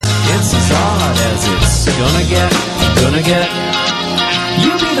It's as odd as it's gonna get.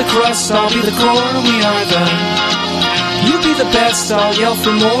 You be the crust, I'll be the core, we are the. You be the best, I'll yell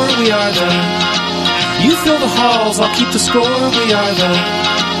for more, we are the. You fill the halls, I'll keep the score, we are the.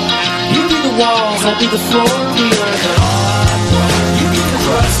 You be the walls, I'll be the floor, we are the. You be the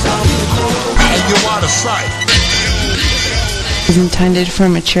crust, I'll be the core. And you're out of sight. Is intended for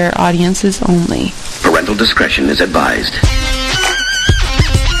mature audiences only. Parental discretion is advised.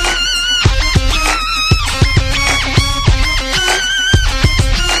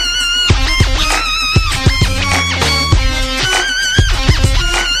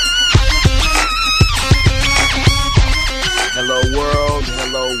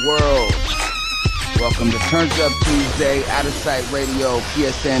 Welcome to Turns Up Tuesday, Outtasite Radio,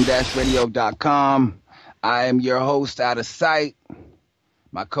 psn-radio.com. I am your host, Outtasite.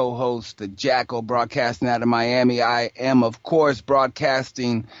 My co-host, the Jackal, broadcasting out of Miami. I am, of course,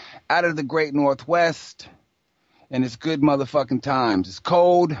 broadcasting out of the Great Northwest. And it's good motherfucking times. It's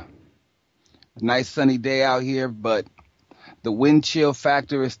cold. It's a nice sunny day out here, but the wind chill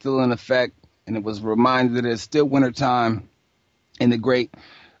factor is still in effect. And it was reminded that it's still wintertime in the Great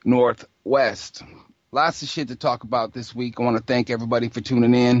Northwest. Lots of shit to talk about this week. I want to thank everybody for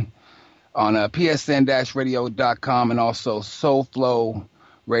tuning in on psn-radio.com and also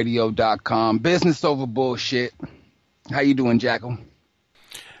soulflowradio.com. Business over bullshit. How you doing, Jackal?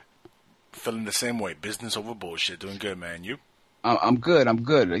 Feeling the same way. Business over bullshit. Doing good, man. You? I'm good.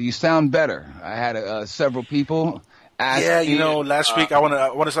 You sound better. I had several people ask me. Last week I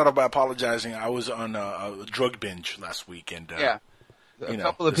want to start off by apologizing. I was on a drug binge last week, and yeah. A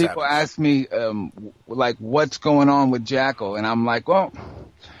couple of people asked me, what's going on with Jackal? And I'm like, well,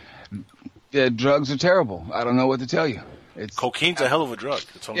 drugs are terrible. I don't know what to tell you. Cocaine's a hell of a drug.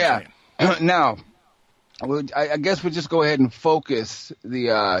 That's what I'm saying. Now, I guess we'll just go ahead and focus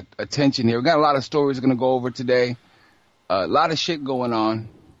the attention here. We've got a lot of stories we're going to go over today. A lot of shit going on.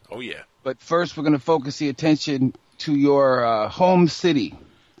 Oh, yeah. But first, we're going to focus the attention to your home city.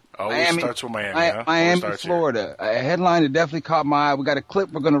 Always starts with Miami, Miami, Florida. A headline that definitely caught my eye. We got a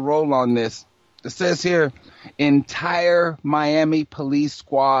clip we're going to roll on this. It says here, entire Miami police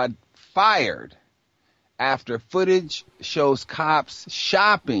squad fired after footage shows cops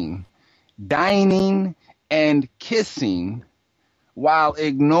shopping, dining, and kissing while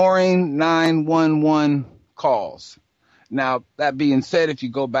ignoring 911 calls. Now, that being said, if you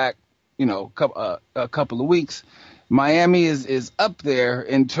go back, a couple of weeks, Miami is up there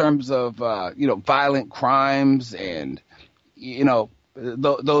in terms of violent crimes and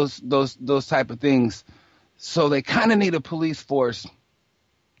those type of things. So they kind of need a police force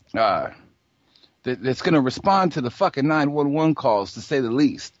that's going to respond to the fucking 911 calls, to say the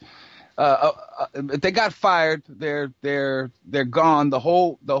least. They got fired. They're gone. The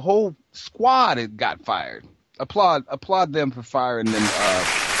whole squad had got fired. Applaud them for firing them. The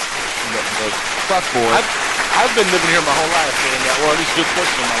fuckboys. I've been living here my whole life, or at least a good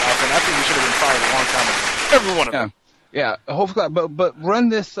portion of my life, and I think we should have been fired a long time ago. Every one of them. Yeah. Hopefully, but run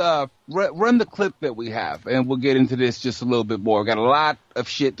this, run the clip that we have, and we'll get into this just a little bit more. We've got a lot of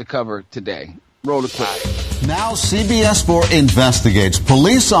shit to cover today. Roll the clip. Now CBS 4 investigates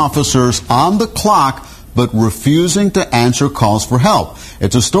police officers on the clock but refusing to answer calls for help.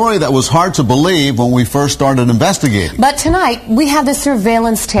 It's a story that was hard to believe when we first started investigating. But tonight, we have the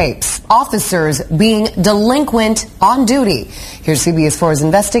surveillance tapes. Officers being delinquent on duty. Here's CBS 4's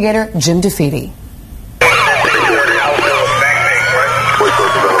investigator, Jim DeFeeti. 15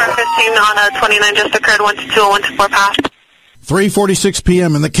 on 29 just occurred, 122-124 pass. 3:46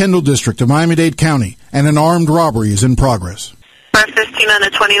 p.m. in the Kendall District of Miami-Dade County, and an armed robbery is in progress. 15 on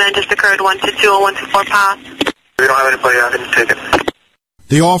 29 just occurred, 122-124 pass. We don't have anybody out in the ticket.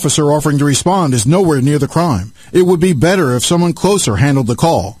 The officer offering to respond is nowhere near the crime. It would be better if someone closer handled the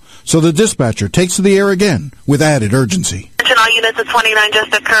call. So the dispatcher takes to the air again with added urgency. Attention all units of 29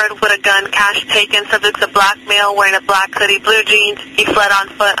 just occurred with a gun, cash taken, subject's a black male wearing a black hoodie, blue jeans. He fled on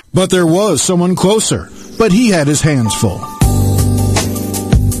foot. But there was someone closer, but he had his hands full.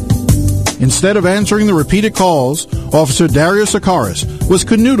 Instead of answering the repeated calls, Officer Darius Akaris was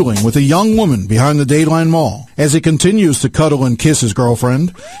canoodling with a young woman behind the Dayline Mall. As he continues to cuddle and kiss his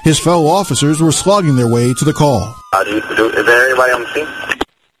girlfriend, his fellow officers were slogging their way to the call. Is there anybody on the scene?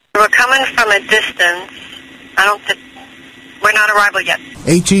 We're coming from a distance. We're not arrival yet.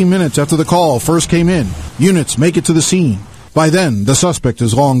 18 minutes after the call first came in, units make it to the scene. By then, the suspect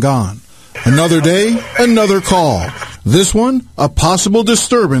is long gone. Another day, another call. This one, a possible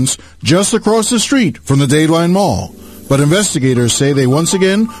disturbance just across the street from the Dayline Mall. But investigators say they once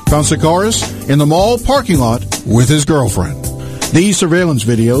again found Sakaris in the mall parking lot with his girlfriend. These surveillance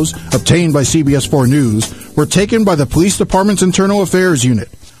videos, obtained by CBS 4 News, were taken by the police department's internal affairs unit.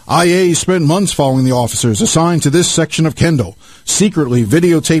 IA spent months following the officers assigned to this section of Kendall, secretly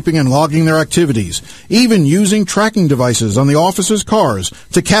videotaping and logging their activities, even using tracking devices on the officers' cars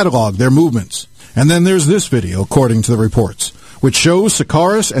to catalog their movements. And then there's this video, according to the reports, which shows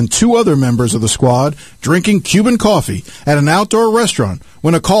Sakaris and 2 other members of the squad drinking Cuban coffee at an outdoor restaurant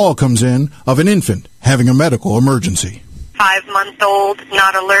when a call comes in of an infant having a medical emergency. 5-month-old,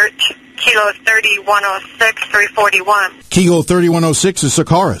 not alert. Kilo 3106, 341. Kilo 3106 is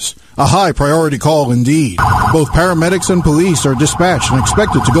Sakaris, a high-priority call indeed. Both paramedics and police are dispatched and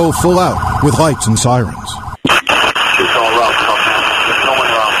expected to go full out with lights and sirens.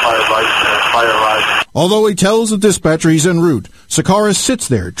 Although he tells the dispatcher he's en route, Sakaris sits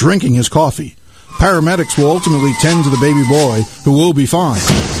there drinking his coffee. Paramedics will ultimately tend to the baby boy, who will be fine.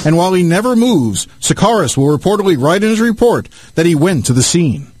 And while he never moves, Sakaris will reportedly write in his report that he went to the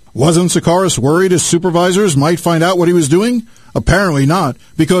scene. Wasn't Sakaris worried his supervisors might find out what he was doing? Apparently not,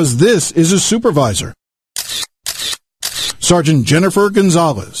 because this is his supervisor. Sergeant Jennifer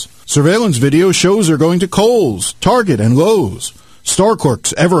Gonzalez. Surveillance video shows her going to Kohl's, Target, and Lowe's. Star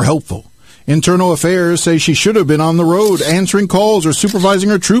clerks ever helpful. Internal Affairs say she should have been on the road answering calls or supervising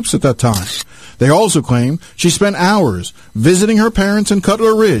her troops at that time. They also claim she spent hours visiting her parents in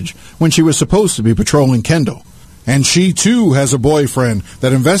Cutler Ridge when she was supposed to be patrolling Kendall. And she, too, has a boyfriend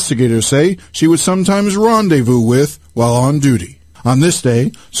that investigators say she would sometimes rendezvous with while on duty. On this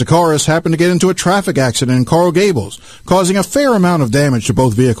day, Sakaris happened to get into a traffic accident in Coral Gables, causing a fair amount of damage to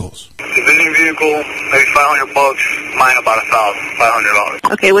both vehicles. Visiting vehicle, maybe $500, mine about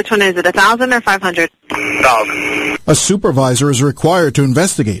 $1,500. Okay, which one is it, 1,000 or 500? 1,000. A supervisor is required to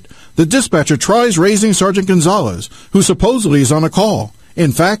investigate. The dispatcher tries raising Sergeant Gonzalez, who supposedly is on a call.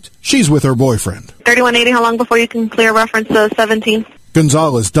 In fact, she's with her boyfriend. 3180, how long before you can clear reference to 17?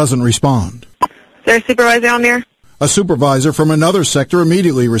 Gonzalez doesn't respond. Is there a supervisor on there? A supervisor from another sector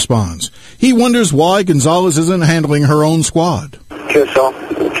immediately responds. He wonders why Gonzalez isn't handling her own squad.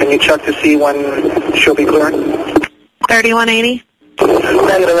 QSL, can you check to see when she'll be clearing? 3180?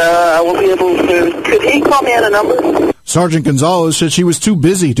 Negative, I will be able to... Could he call me at a number? Sergeant Gonzalez said she was too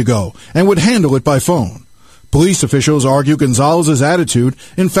busy to go and would handle it by phone. Police officials argue Gonzalez's attitude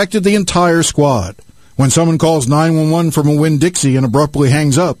infected the entire squad. When someone calls 911 from a Winn-Dixie and abruptly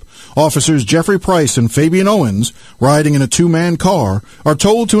hangs up, officers Jeffrey Price and Fabian Owens, riding in a 2-man car, are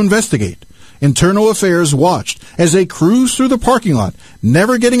told to investigate. Internal Affairs watched as they cruised through the parking lot,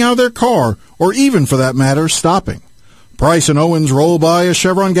 never getting out of their car, or even, for that matter, stopping. Price and Owens roll by a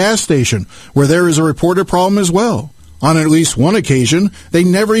Chevron gas station, where there is a reported problem as well. On at least one occasion, they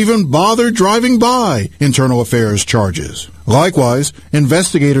never even bothered driving by, Internal Affairs charges. Likewise,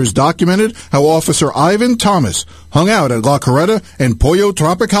 investigators documented how Officer Ivan Thomas hung out at La Carreta and Pollo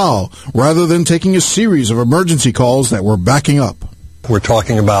Tropical rather than taking a series of emergency calls that were backing up. We're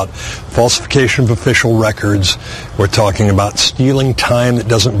talking about falsification of official records. We're talking about stealing time that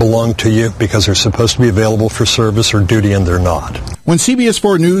doesn't belong to you because they're supposed to be available for service or duty and they're not. When CBS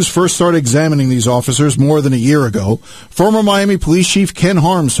 4 News first started examining these officers more than a year ago, former Miami Police Chief Ken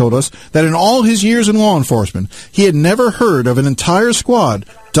Harms told us that in all his years in law enforcement, he had never heard of an entire squad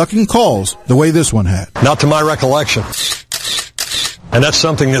ducking calls the way this one had. Not to my recollection. And that's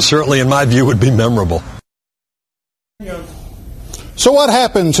something that certainly, in my view, would be memorable. So what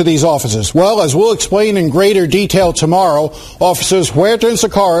happened to these officers? Well, as we'll explain in greater detail tomorrow, Officers Huerta and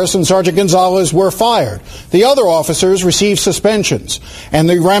Sakaris and Sergeant Gonzalez were fired. The other officers received suspensions. And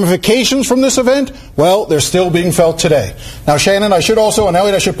the ramifications from this event, well, they're still being felt today. Now, Shannon, I should also, and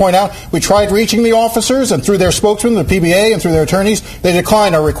Elliot, I should point out, we tried reaching the officers, and through their spokesman, the PBA, and through their attorneys, they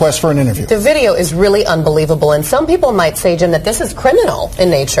declined our request for an interview. The video is really unbelievable, and some people might say, Jim, that this is criminal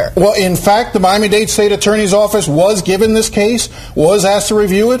in nature. Well, in fact, the Miami-Dade State Attorney's Office was given this case, was asked to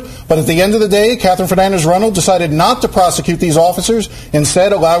review it, but at the end of the day, Catherine Fernandez-Reynolds decided not to prosecute these officers,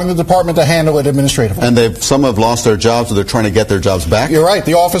 instead allowing the department to handle it administratively. And some have lost their jobs, or they're trying to get their jobs back? You're right.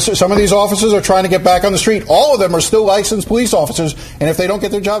 Some of these officers are trying to get back on the street. All of them are still licensed police officers, and if they don't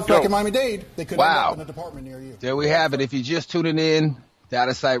get their jobs back in Miami-Dade, they could end up in a department near you. There we have it. If you're just tuning in,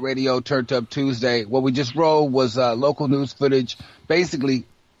 Outtasite Radio Turned Up Tuesday. What we just rolled was local news footage. Basically,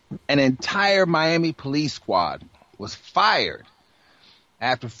 an entire Miami police squad was fired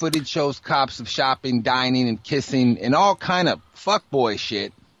after footage shows cops of shopping, dining, and kissing, and all kind of fuckboy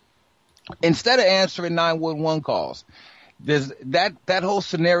shit, instead of answering 911 calls. That whole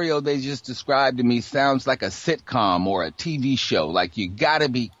scenario they just described to me sounds like a sitcom or a TV show. Like, you gotta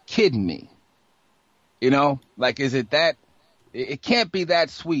be kidding me. You know? Like, is it that? It can't be that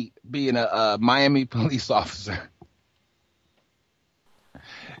sweet being a Miami police officer.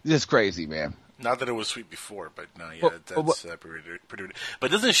 Just crazy, man. Not that it was sweet before, but no, yeah, that's pretty.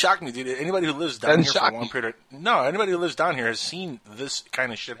 But it doesn't shock me, dude. Anybody who lives down here for a long period anybody who lives down here has seen this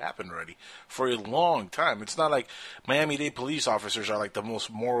kind of shit happen already for a long time. It's not like Miami-Dade police officers are like the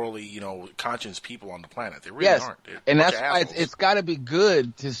most morally, conscious people on the planet. They really aren't. And that's why it's got to be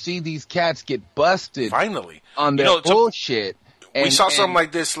good to see these cats get busted finally on their bullshit. We saw something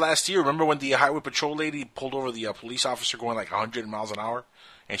like this last year. Remember when the highway patrol lady pulled over the police officer going like 100 miles an hour?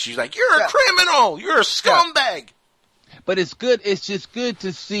 And she's like, "You're a criminal. You're a scumbag." But it's good. It's just good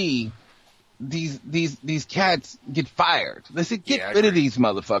to see these cats get fired. Let's get rid of these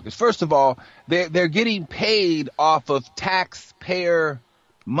motherfuckers. First of all, they're getting paid off of taxpayer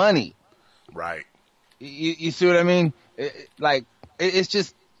money. Right. You see what I mean?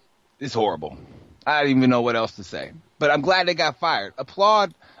 It's horrible. I don't even know what else to say. But I'm glad they got fired.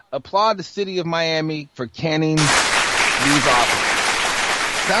 Applaud the city of Miami for canning these officers.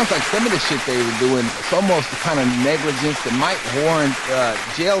 Sounds like some of the shit they were doing, it's almost the kind of negligence that might warrant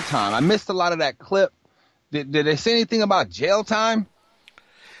jail time. I missed a lot of that clip. Did they say anything about jail time?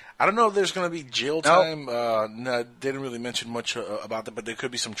 I don't know if there's going to be jail time. No, they didn't really mention much about that, but there could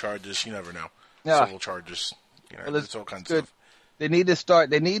be some charges. You never know. Yeah. Civil charges. There's all kinds of stuff. They need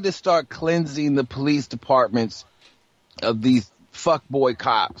to start cleansing the police departments of these fuckboy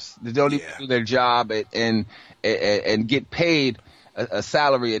cops that don't even do their job and get paid a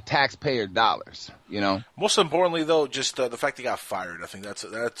salary of taxpayer dollars, Most importantly, though, just the fact they got fired. I think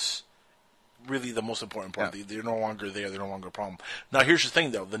that's really the most important part. Yeah. They're no longer there. They're no longer a problem. Now, here's the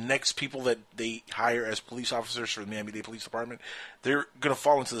thing, though. The next people that they hire as police officers for the Miami-Dade Police Department, they're going to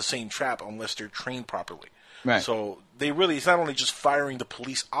fall into the same trap unless they're trained properly. Right. So it's not only just firing the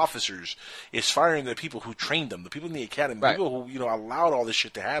police officers, it's firing the people who trained them, the people in the academy, the people who, allowed all this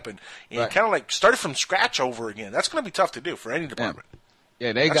shit to happen, and kind of like started from scratch over again. That's going to be tough to do for any department.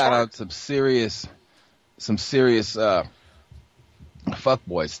 Yeah, they got out some serious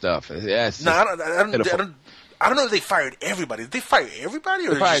fuckboy stuff. Yeah, I don't know if they fired everybody. Did they fire everybody,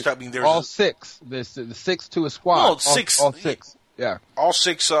 or just all six? The 6 to a squad. No, six. All six. Yeah. All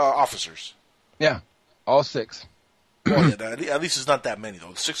 6 officers. Yeah. All 6. Well, at least it's not that many,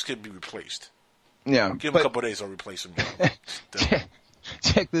 though. 6 could be replaced. Yeah. Give them a couple of days, they'll replace them.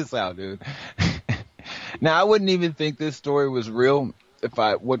 Check this out, dude. Now, I wouldn't even think this story was real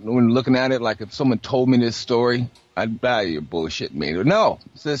when looking at it. Like, if someone told me this story, I'd buy you bullshit me. No.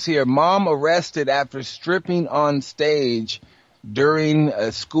 It says here, mom arrested after stripping on stage during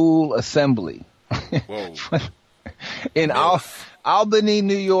a school assembly. Whoa. In Albany,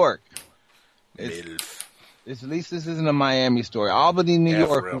 New York. At least this isn't a Miami story. Albany, New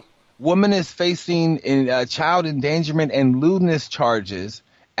York. Woman is facing child endangerment and lewdness charges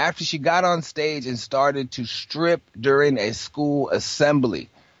after she got on stage and started to strip during a school assembly.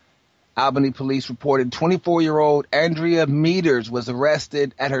 Albany police reported 24-year-old Andrea Meters was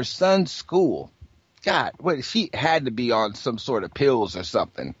arrested at her son's school. God, she had to be on some sort of pills or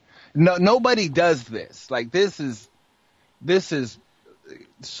something. No, nobody does this. Like, this is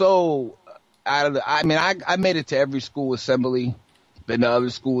so out of the. I mean, I made it to every school assembly, been to other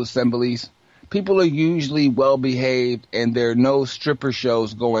school assemblies. People are usually well behaved, and there are no stripper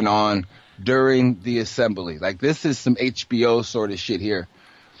shows going on during the assembly. Like, this is some HBO sort of shit here.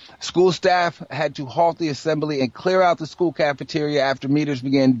 School staff had to halt the assembly and clear out the school cafeteria after Meters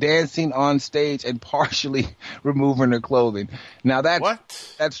began dancing on stage and partially removing her clothing. Now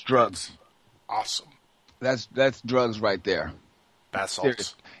that's drugs. Awesome. That's drugs right there. Bath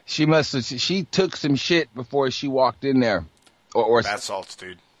salts. She took some shit before she walked in there. Or bath salts,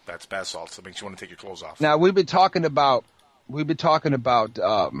 dude. That's bath salts. That makes you want to take your clothes off. Now we've been talking about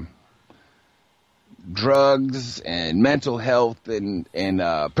drugs and mental health and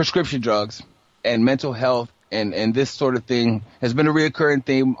prescription drugs and mental health and this sort of thing has been a reoccurring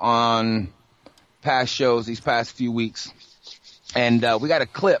theme on past shows these past few weeks. And we got a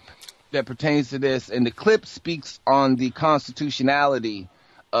clip that pertains to this, and the clip speaks on the constitutionality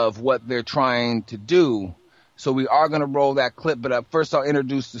of what they're trying to do. So we are going to roll that clip, but first I'll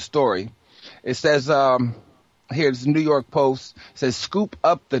introduce the story. It says, here's the New York Post, it says, scoop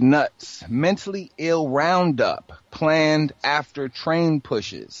up the nuts, mentally ill roundup planned after train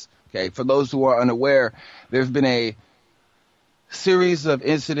pushes. Okay, for those who are unaware, there's been a series of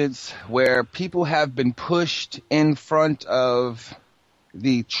incidents where people have been pushed in front of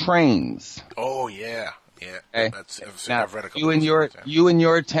the trains. Oh, yeah. Yeah, okay. I've read a couple you in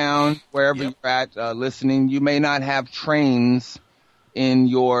your town, wherever you're at listening, you may not have trains in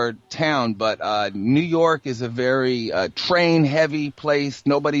your town, but New York is a very train-heavy place.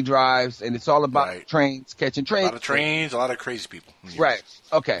 Nobody drives, and it's all about trains, catching trains. A lot of trains, a lot of crazy people. Right.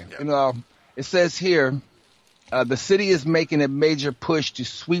 Okay. Yeah. It says here, the city is making a major push to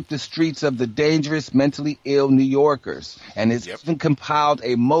sweep the streets of the dangerous, mentally ill New Yorkers, and has even compiled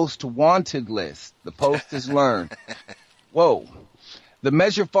a most wanted list. The Post has learned. Whoa. The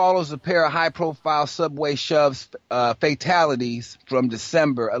measure follows a pair of high-profile subway shoves fatalities from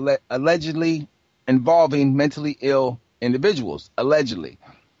December, allegedly involving mentally ill individuals, allegedly.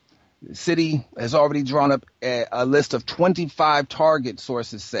 The city has already drawn up a list of 25 targets,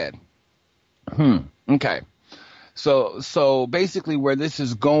 sources said. Okay. So basically where this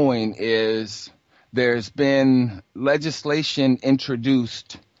is going is there's been legislation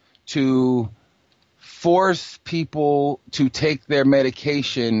introduced to force people to take their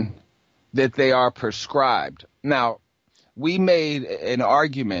medication that they are prescribed. Now, we made an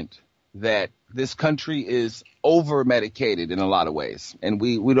argument that this country is over-medicated in a lot of ways, and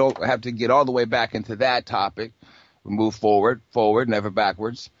we don't have to get all the way back into that topic. We move forward, never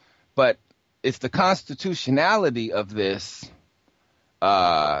backwards. But it's the constitutionality of this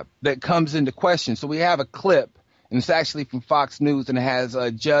that comes into question. So we have a clip. And it's actually from Fox News, and it has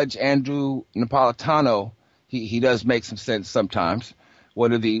Judge Andrew Napolitano. He does make some sense sometimes.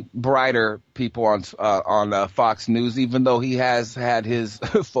 One of the brighter people on Fox News, even though he has had his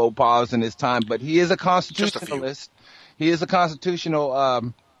faux pas in his time. But he is a constitutionalist. He is a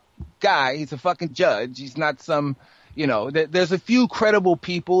constitutional guy. He's a fucking judge. He's not some, there's a few credible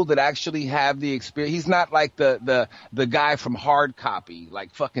people that actually have the experience. He's not like the guy from Hard Copy,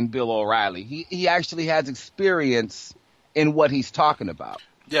 like fucking Bill O'Reilly. He actually has experience in what he's talking about.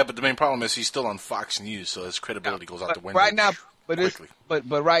 Yeah, but the main problem is he's still on Fox News, so his credibility goes out the window. Right now, but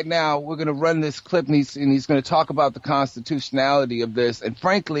right now we're going to run this clip, and he's going to talk about the constitutionality of this. And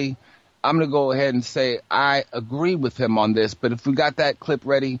frankly, I'm going to go ahead and say I agree with him on this. But if we got that clip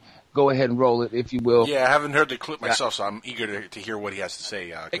ready, go ahead and roll it, if you will. Yeah, I haven't heard the clip myself, so I'm eager to hear what he has to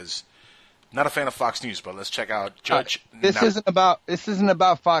say. Because not a fan of Fox News, but let's check out Judge. This isn't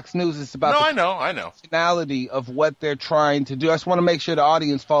about Fox News. It's about I know. Functionality of what they're trying to do. I just want to make sure the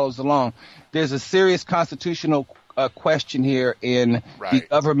audience follows along. There's a serious constitutional question here in the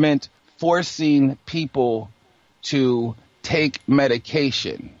government forcing people to take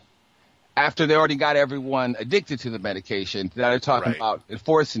medication after they already got everyone addicted to the medication. Now they're talking about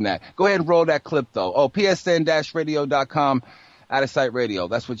enforcing that. Go ahead and roll that clip, though. PSN-radio.com, Outtasite Radio.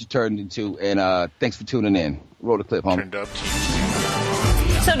 That's what you turned into, and thanks for tuning in. Roll the clip, homie. Turned up.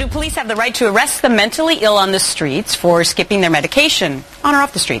 So do police have the right to arrest the mentally ill on the streets for skipping their medication on or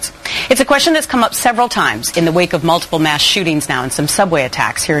off the streets? It's a question that's come up several times in the wake of multiple mass shootings now and some subway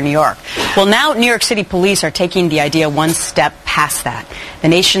attacks here in New York. Well, now New York City police are taking the idea one step past that. The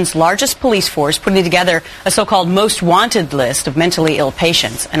nation's largest police force putting together a so-called most wanted list of mentally ill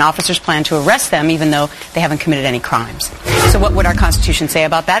patients, and officers plan to arrest them even though they haven't committed any crimes. So what would our Constitution say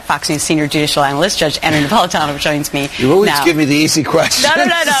about that? Fox News senior judicial analyst Judge Andrew Napolitano joins me. You always now. Give me the easy questions.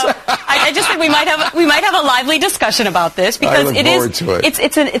 No. I just think we might have a lively discussion about this because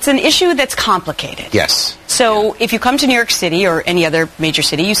it's an issue that's complicated. Yes. So if you come to New York City or any other major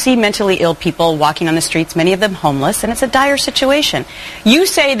city, you see mentally ill people walking on the streets, many of them homeless, and it's a dire situation. You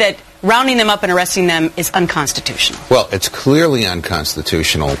say that rounding them up and arresting them is unconstitutional. Well, it's clearly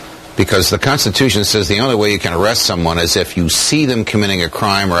unconstitutional because the Constitution says the only way you can arrest someone is if you see them committing a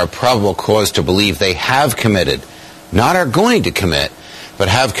crime or have probable cause to believe they have committed, not are going to commit, but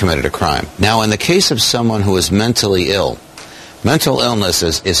have committed a crime. Now, in the case of someone who is mentally ill, mental illness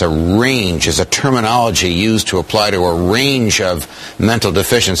is a range, is a terminology used to apply to a range of mental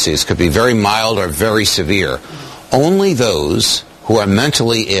deficiencies. Could be very mild or very severe. Only those who are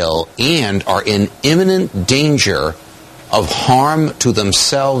mentally ill and are in imminent danger of harm to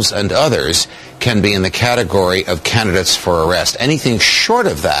themselves and others can be in the category of candidates for arrest. Anything short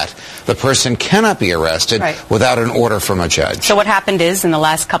of that, the person cannot be arrested without an order from a judge. So what happened is, in the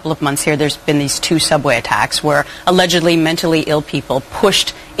last couple of months here, there's been these 2 subway attacks where allegedly mentally ill people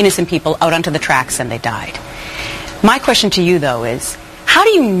pushed innocent people out onto the tracks and they died. My question to you, though, is how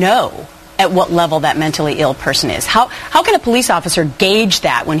do you know at what level that mentally ill person is? How can a police officer gauge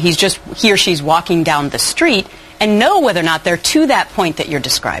that when he or she's walking down the street and know whether or not they're to that point that you're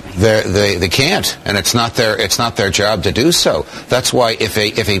describing? They can't, and it's not their job to do so. That's why if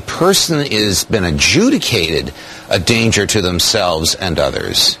a person has been adjudicated a danger to themselves and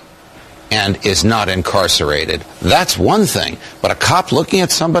others and is not incarcerated, that's one thing. But a cop looking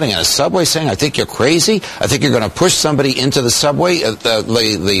at somebody in a subway saying, I think you're crazy, I think you're going to push somebody into the subway,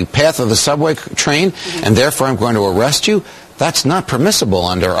 the path of the subway train, and therefore I'm going to arrest you, That's not permissible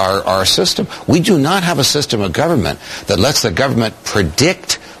under our system. We do not have a system of government that lets the government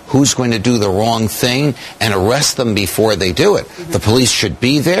predict who's going to do the wrong thing and arrest them before they do it. The police should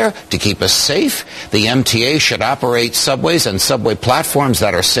be there to keep us safe. The MTA should operate subways and subway platforms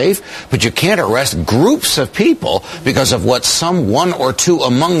that are safe, but you can't arrest groups of people because of what some one or two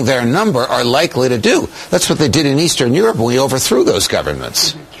among their number are likely to do. That's what they did in Eastern Europe when we overthrew those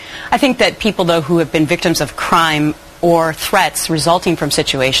governments. I think that people, though, who have been victims of crime or threats resulting from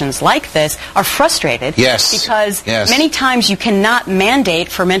situations like this are frustrated. Yes. Because many times you cannot mandate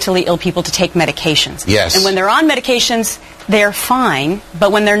for mentally ill people to take medications. Yes. And when they're on medications, they're fine,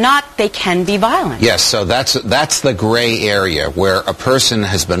 but when they're not, they can be violent. Yes, so that's the gray area where a person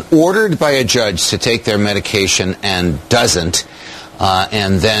has been ordered by a judge to take their medication and doesn't,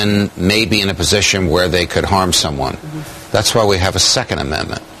 and then may be in a position where they could harm someone. That's why we have a Second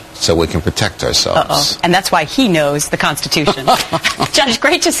Amendment, so we can protect ourselves. And that's why he knows the Constitution. Judge,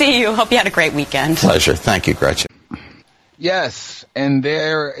 great to see you. Hope you had a great weekend. Pleasure. Thank you, Gretchen. Yes, and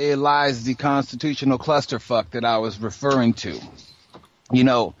there lies the constitutional clusterfuck that I was referring to. You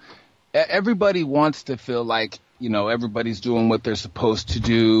know, everybody wants to feel like, you know, everybody's doing what they're supposed to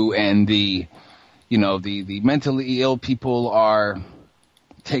do, and the mentally ill people are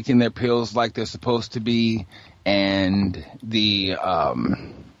taking their pills like they're supposed to be, and the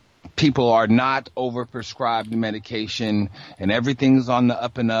people are not overprescribed medication, and everything's on the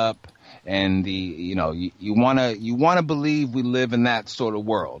up and up, and you want to believe we live in that sort of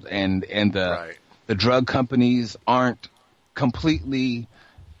world, and the drug companies aren't completely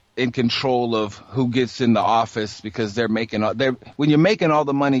in control of who gets in the office, because when you're making all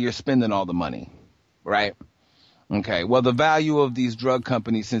the money, you're spending all the money, right? Okay. Well, the value of these drug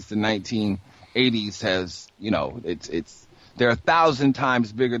companies since the 1980s has, they're 1,000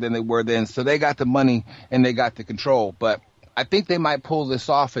 times bigger than they were then. So they got the money and they got the control. But I think they might pull this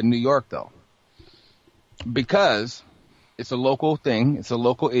off in New York, though, because it's a local thing. It's a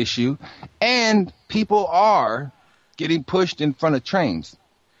local issue, and people are getting pushed in front of trains.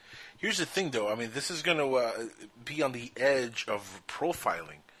 Here's the thing, though. I mean, this is going to be on the edge of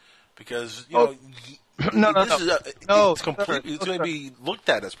profiling, because it's going to be looked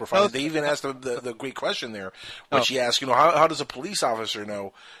at as profiling. They even asked the great question there, which she asked, how does a police officer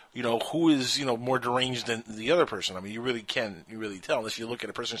know, who is, more deranged than the other person? I mean, you really tell, unless you look at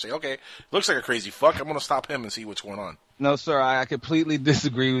a person and say, okay, looks like a crazy fuck, I'm going to stop him and see what's going on. No, sir, I completely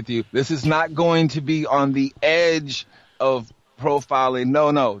disagree with you. This is not going to be on the edge of profiling.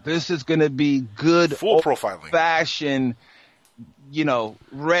 No, this is going to be good, full profiling, fashion,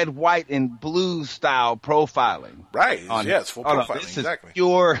 red, white, and blue style profiling. Right. It's full profiling. This exactly. Is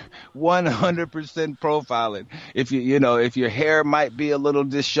pure 100% profiling. If if your hair might be a little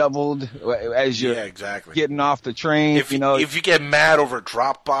disheveled as you're getting off the train, if you get mad over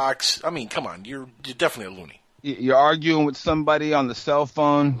Dropbox, I mean, come on, you're definitely a loony. You're arguing with somebody on the cell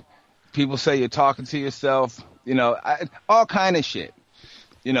phone. People say you're talking to yourself. All kind of shit.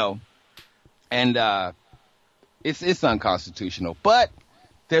 And it's unconstitutional. But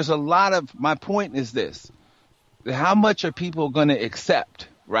there's a lot of, my point is this: how much are people going to accept,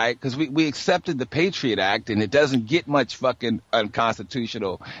 right? Because we accepted the Patriot Act, and it doesn't get much fucking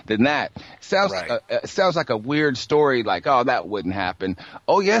unconstitutional than that. It sounds like a weird story, like, oh, that wouldn't happen.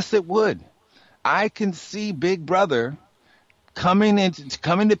 Oh, yes, it would. I can see Big Brother coming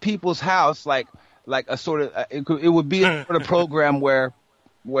to people's house like a sort of it would be a sort of program where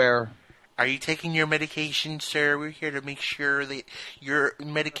are you taking your medication, sir? We're here to make sure that you're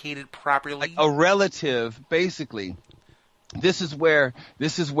medicated properly. Like a relative, basically. This is where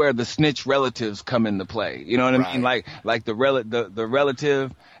the snitch relatives come into play. You know what I mean? Like the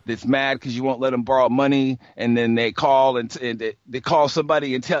relative that's mad because you won't let them borrow money, and then they call and they call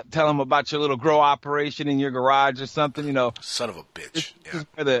somebody and tell them about your little grow operation in your garage or something. Son of a bitch. This is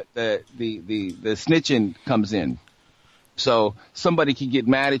where the snitching comes in. So somebody can get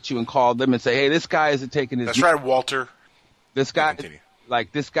mad at you and call them and say, "Hey, this guy isn't taking his." That's right, Walter. This guy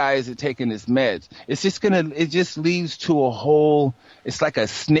isn't taking his meds. It just leads to a whole. It's like a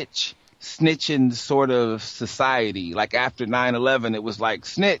snitching sort of society. Like after 9/11, it was like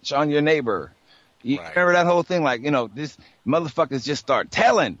snitch on your neighbor. You remember that whole thing? Like, this motherfuckers just start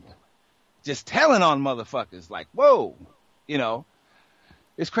telling on motherfuckers. Like, whoa,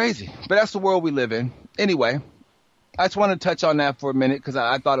 it's crazy. But that's the world we live in. Anyway, I just want to touch on that for a minute because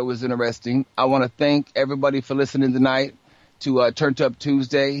I thought it was interesting. I want to thank everybody for listening tonight to Turned Up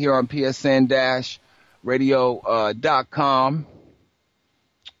Tuesday here on PSN-radio.com.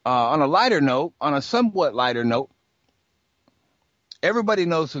 On a somewhat lighter note, everybody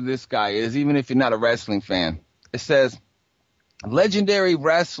knows who this guy is, even if you're not a wrestling fan. It says, Legendary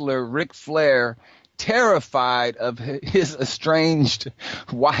wrestler Ric Flair terrified of his estranged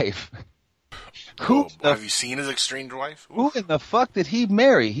wife. Have you seen his estranged wife? Who in the fuck did he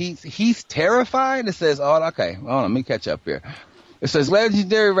marry? He's terrified? It says, oh, okay, hold on, let me catch up here. It says,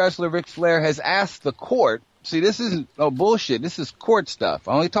 legendary wrestler Ric Flair has asked the court, see, this isn't bullshit, this is court stuff.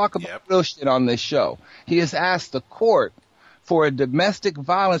 I only talk about real shit on this show. He has asked the court for a domestic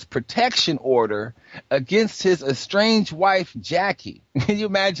violence protection order against his estranged wife, Jackie. Can you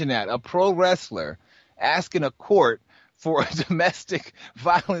imagine that? A pro wrestler asking a court for a domestic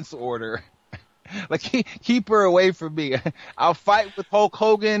violence order. Like, keep her away from me. I'll fight with Hulk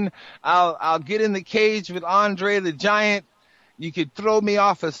Hogan. I'll get in the cage with Andre the Giant. You could throw me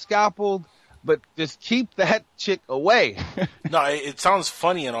off a scaffold, but just keep that chick away. No, it sounds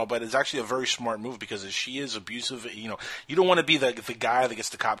funny and all, but it's actually a very smart move because she is abusive. You know, you don't want to be the guy that gets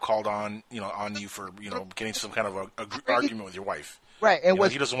the cop called on, on you for, getting some kind of a argument with your wife. Right. And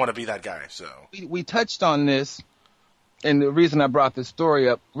he doesn't want to be that guy. So we touched on this, and the reason I brought this story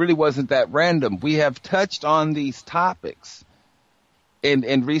up really wasn't that random. We have touched on these topics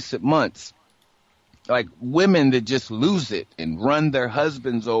in recent months. Like women that just lose it and run their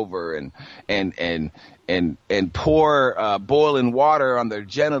husbands over and pour boiling water on their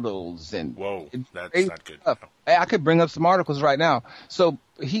genitals and that's not good. No. I could bring up some articles right now. So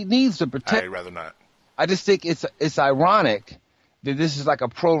he needs to protect. I'd rather not. I just think it's ironic that this is like a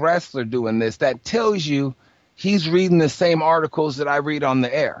pro wrestler doing this. That tells you he's reading the same articles that I read on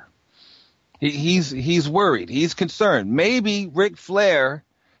the air. He's worried. He's concerned. Maybe Ric Flair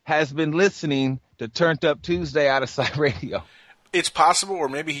has been listening to Turned Up Tuesday Outtasite Radio. It's possible, or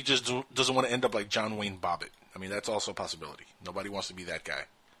maybe he just doesn't want to end up like John Wayne Bobbitt. I mean, that's also a possibility. Nobody wants to be that guy.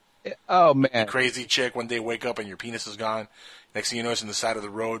 Oh, man. The crazy chick, one day wake up and your penis is gone. Next thing you know, it's on the side of the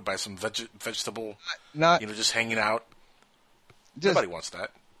road by some vegetable, just hanging out. Nobody wants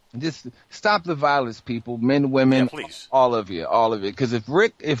that. Just stop the violence, people, men, women, please. all of you. Because if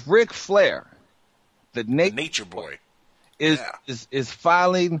Ric Flair, the nature boy, is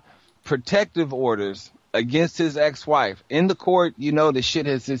filing protective orders against his ex-wife in the court, the shit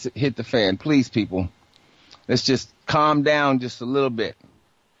has hit the fan. Please, people, let's just calm down just a little bit.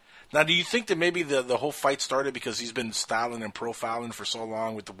 Now, do you think that maybe the whole fight started because he's been styling and profiling for so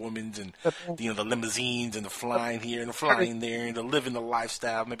long with the women's and the limousines and the flying here and the flying there and the living the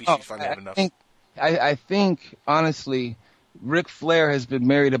lifestyle? Maybe she's finally had enough. I think honestly, Ric Flair has been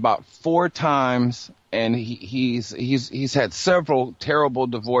married about 4 times, and he's had several terrible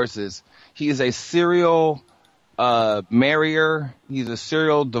divorces. He is a serial marrier. He's a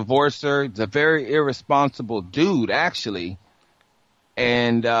serial divorcer. He's a very irresponsible dude, actually.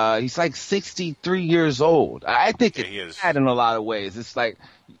 And he's like 63 years old. I think it's bad in a lot of ways. It's like,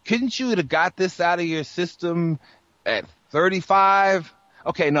 couldn't you have got this out of your system at 35?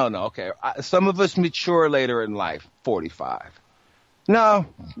 Okay, no, okay. Some of us mature later in life, 45. No.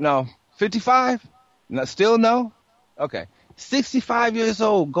 55? No, still no? Okay. 65 years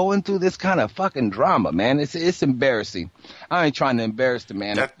old going through this kind of fucking drama, man. It's embarrassing. I ain't trying to embarrass the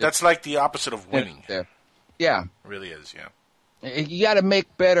man. That's like the opposite of winning. Yeah. It really is, yeah. You got to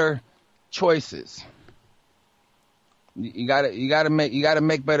make better choices. You got to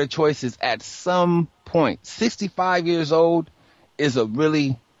make better choices at some point. 65 years old is a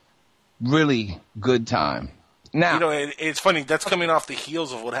really, really good time. Now, it's funny. That's coming off the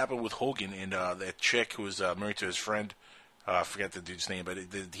heels of what happened with Hogan and that chick who was married to his friend. I forget the dude's name, but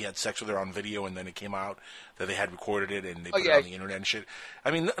he had sex with her on video, and then it came out that they had recorded it, and they put it on the internet and shit.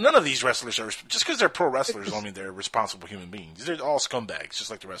 I mean, none of these wrestlers are, just because they're pro wrestlers, don't mean they're responsible human beings. They're all scumbags, just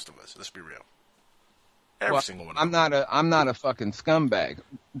like the rest of us. Let's be real. Every single one. I'm not a fucking scumbag,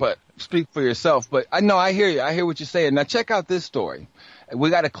 but speak for yourself. But I hear you. I hear what you're saying. Now check out this story. We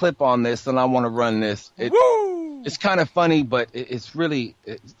got a clip on this, and I want to run this. It's kind of funny, but it's really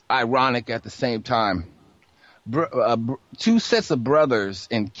ironic at the same time. 2 sets of brothers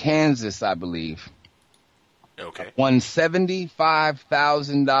in Kansas, I believe, won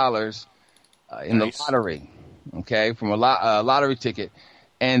 $75,000 in the lottery, from a lottery ticket,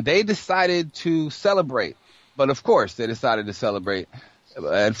 and they decided to celebrate. But of course, they decided to celebrate.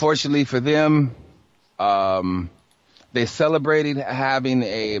 Unfortunately for them, they celebrated having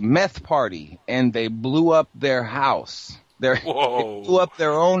a meth party, and they blew up their house. They blew up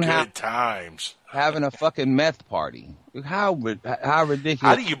their own house. Good times. Having a fucking meth party. How ridiculous.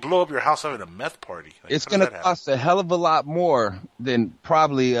 How do you blow up your house having a meth party? Like, it's going to cost a hell of a lot more than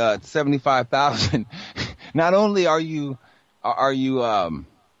probably $75,000. Not only are you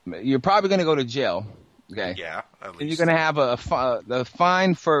you're probably going to go to jail. Okay. Yeah. At least. And you're gonna have the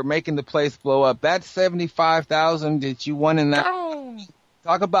fine for making the place blow up. That's $75,000 that you won in that.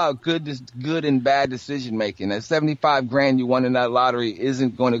 Talk about good and bad decision making. That $75,000 you won in that lottery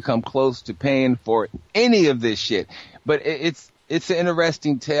isn't going to come close to paying for any of this shit. But it's an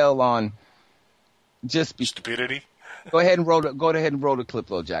interesting tale on just stupidity. Go ahead and roll the clip,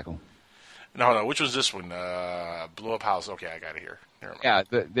 though, Jackal. No. Which was this one? Blow Up House. Okay, I got it here. Yeah,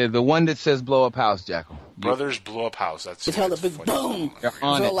 the one that says blow up house, Jackal. Brothers Blow Up House. That's it. Held a big boom. They're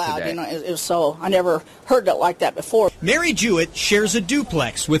on real loud. Today. You know, it was so I never heard it like that before. Mary Jewett shares a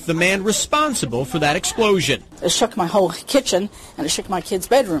duplex with the man responsible for that explosion. It shook my whole kitchen and it shook my kid's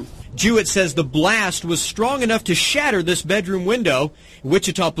bedroom. Jewett says the blast was strong enough to shatter this bedroom window.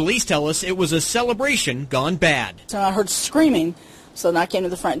 Wichita police tell us it was a celebration gone bad. So I heard screaming. So then I came to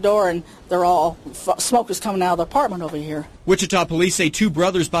the front door, and smoke was coming out of the apartment over here. Wichita police say two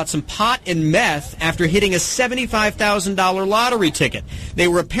brothers bought some pot and meth after hitting a $75,000 lottery ticket. They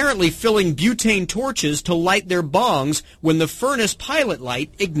were apparently filling butane torches to light their bongs when the furnace pilot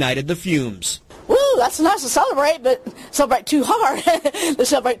light ignited the fumes. Woo, that's nice to celebrate, but celebrate too hard. They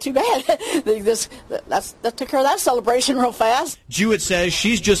celebrate too bad. That took care of that celebration real fast. Jewett says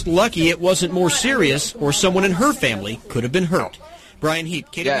she's just lucky it wasn't more serious or someone in her family could have been hurt. Brian Heap,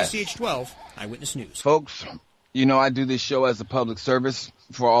 KWCH 12, Eyewitness News. Folks, you know I do this show as a public service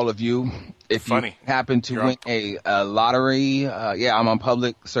for all of you. If you happen to win a lottery, I'm on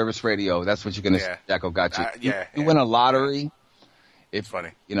public service radio. That's what you're going to say, Jacko, got you. You win a lottery. If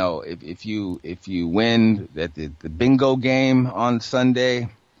you win at the bingo game on Sunday,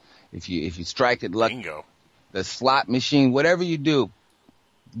 if you strike it lucky, the slot machine, whatever you do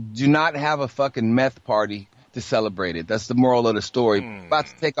not have a fucking meth party to celebrate it. That's the moral of the story. About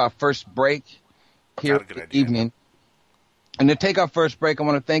to take our first break here this evening. And to take our first break, I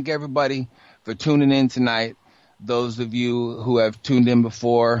want to thank everybody for tuning in tonight. Those of you who have tuned in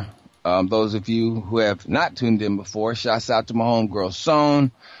before, those of you who have not tuned in before, shouts out to my homegirl Sohn,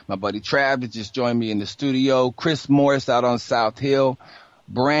 my buddy Trav that just joined me in the studio, Chris Morris out on South Hill,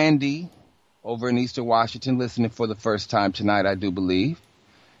 Brandy over in Eastern Washington listening for the first time tonight, I do believe.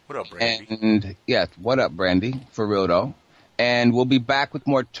 What up, Brandy? And what up, Brandy? For real though. And we'll be back with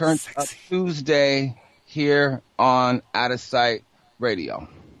more Turn Up Tuesday here on Outtasite Radio.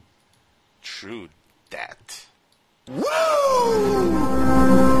 True that. Woo!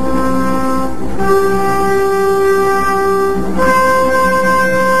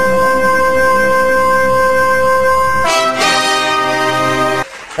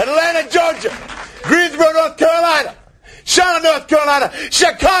 Atlanta, Georgia, Greensboro, North Carolina, Charlotte, North Carolina,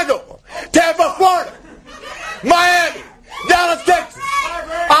 Chicago, Tampa, Florida, Miami, Dallas, Texas.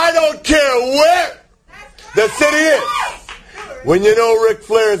 I don't care where the city is. When you know Ric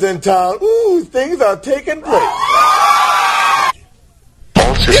Flair's in town, ooh, things are taking place.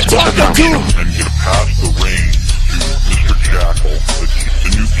 All systems are functional. And get past the reins to Mr. Jackal, the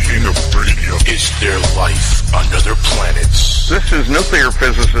new king of radio. Is there life on other planets? This is nuclear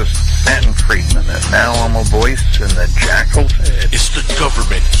physicist Stanton Friedman, and now I'm a voice in the Jackal's head. Is the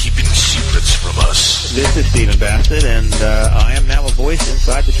government keeping secrets from us? This is Stephen Bassett, and I am now a voice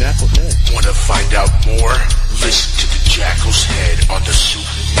inside the Jackal's head. Want to find out more? Listen to the Jackal's Head on the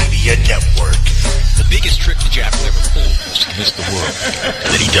Super Media Network. The biggest trick the Jackal ever pulled was to convince the world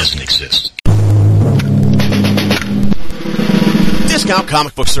that he doesn't exist. Discount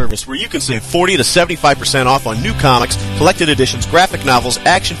Comic Book Service, where you can save 40 to 75% off on new comics, collected editions, graphic novels,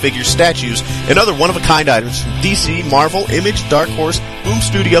 action figures, statues, and other one-of-a-kind items from DC, Marvel, Image, Dark Horse, Boom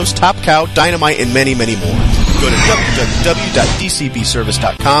Studios, Top Cow, Dynamite, and many, many more. Go to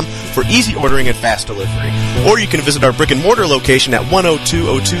www.dcbservice.com for easy ordering and fast delivery. Or you can visit our brick-and-mortar location at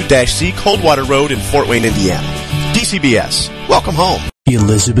 10202-C Coldwater Road in Fort Wayne, Indiana. DCBS. Welcome home.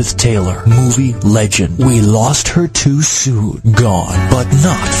 Elizabeth Taylor, movie legend. We lost her too soon. Gone, but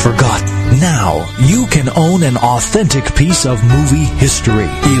not forgotten. Now, you can own an authentic piece of movie history.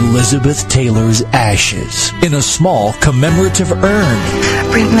 Elizabeth Taylor's Ashes. In a small commemorative urn.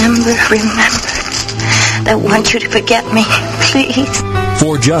 Remember. I want you to forget me, please.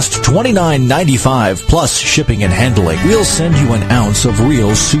 For just $29.95 plus shipping and handling, we'll send you an ounce of real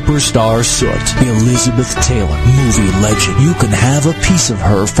superstar soot. Elizabeth Taylor, movie legend. You can have a piece of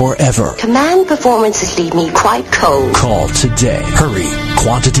her forever. Command performances leave me quite cold. Call today. Hurry.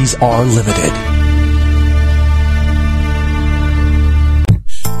 Quantities are limited.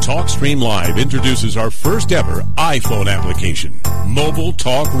 TalkStream Live introduces our first ever iPhone application, Mobile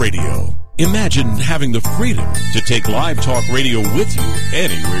Talk Radio. Imagine having the freedom to take live talk radio with you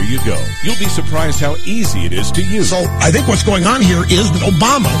anywhere you go. You'll be surprised how easy it is to use. So I think what's going on here is that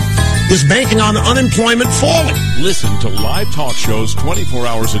Obama is banking on unemployment falling. Listen to live talk shows 24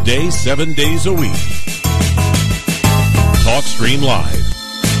 hours a day, 7 days a week. TalkStream Live.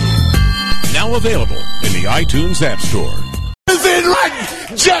 Now available in the iTunes App Store. Is in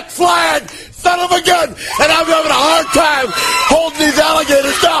right, jet flying, son of a gun, and I'm having a hard time holding these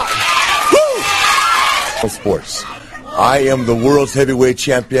alligators down. Woo! Sports. I am the world's heavyweight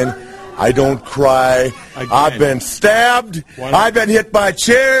champion. I don't cry. Again. I've been stabbed. I've been hit by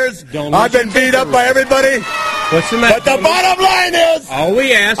chairs. I've been beat up by everybody. What's the matter? But the bottom line is, all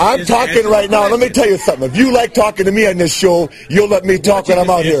we ask I'm talking right now. Let me tell you something. If you like talking to me on this show, you'll let me talk when I'm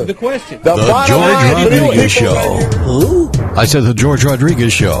out here. The question. The George Rodriguez Show. Who? I said the George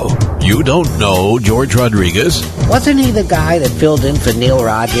Rodriguez Show. You don't know George Rodriguez? Wasn't he the guy that filled in for Neil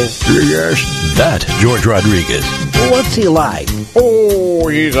Rogers? Yes, that George Rodriguez. What's he like? Oh,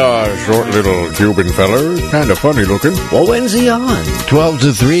 he's a short little Cuban feller. Kind of funny looking. Well, when's he on? 12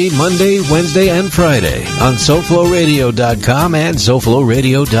 to 3, Monday, Wednesday, and Friday on SoFloRadio.com and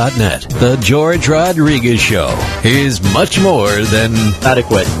SoFloRadio.net. The George Rodriguez Show is much more than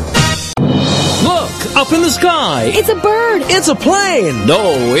adequate. Look, up in the sky. It's a bird. It's a plane.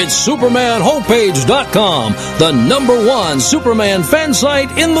 No, it's SupermanHomepage.com, the #1 Superman fan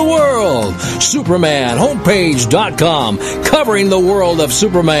site in the world. SupermanHomepage.com, covering the world of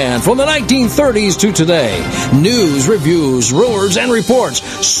Superman from the 1930s to today. News, reviews, rumors, and reports.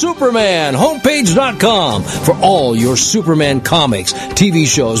 SupermanHomepage.com for all your Superman comics, TV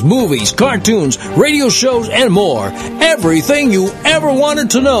shows, movies, cartoons, radio shows, and more. Everything you ever wanted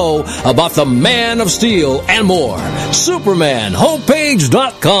to know about the Man of Steel and more.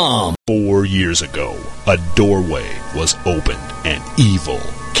 SupermanHomepage.com. 4 years ago, a doorway was opened and evil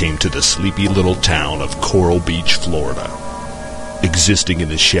came to the sleepy little town of Coral Beach, Florida. Existing in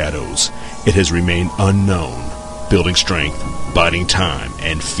the shadows, it has remained unknown, building strength, biding time,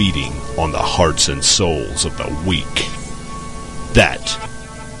 and feeding on the hearts and souls of the weak. That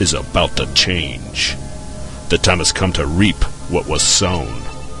is about to change. The time has come to reap what was sown.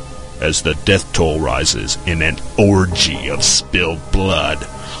 As the death toll rises in an orgy of spilled blood,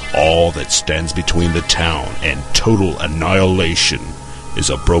 all that stands between the town and total annihilation is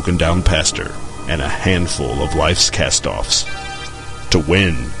a broken down pastor and a handful of life's cast-offs. To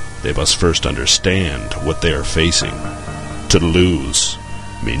win, they must first understand what they are facing. To lose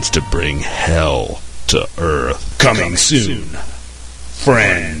means to bring hell to earth. Coming soon,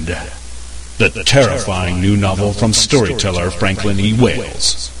 Friend, the terrifying new novel from storyteller Franklin E.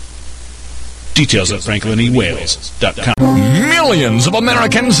 Wales. Details at FranklinEWales.com. Millions of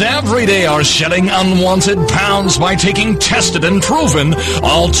Americans every day are shedding unwanted pounds by taking tested and proven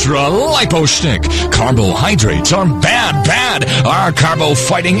Ultra Lipo Stick. Carbohydrates are bad. Our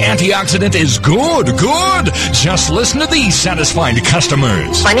carbo-fighting antioxidant is good. Just listen to these satisfied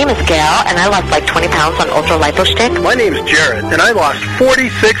customers. My name is Gail, and I lost like 20 pounds on Ultra Lipo Stick. My name is Jared, and I lost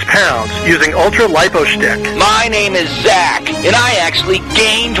 46 pounds using Ultra Lipo Stick. My name is Zach, and I actually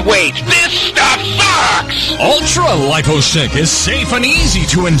gained weight. This stuff sucks! Ultra Lipo Stick is safe and easy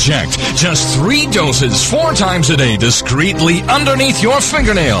to inject. Just 3 doses 4 times a day, discreetly underneath your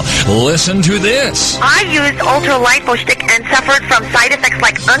fingernail. Listen to this. I used Ultra Lipo Stick and suffered from side effects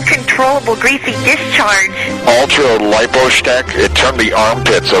like uncontrollable greasy discharge. Ultra Lipo Stick, it turned the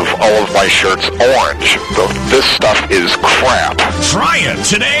armpits of all of my shirts orange. This stuff is crap. Try it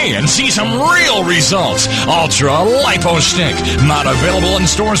today and see some real results. Ultra Lipo Stick. Not available in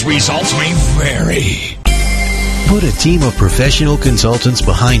stores. Results may vary. Put a team of professional consultants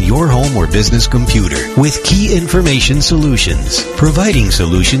behind your home or business computer with Key Information Solutions, providing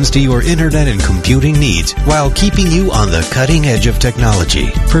solutions to your internet and computing needs while keeping you on the cutting edge of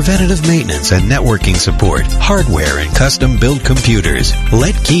technology. Preventative maintenance and networking support, hardware and custom-built computers.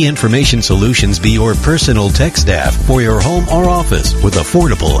 Let Key Information Solutions be your personal tech staff for your home or office with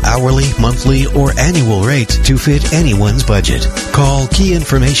affordable hourly, monthly, or annual rates to fit anyone's budget. Call Key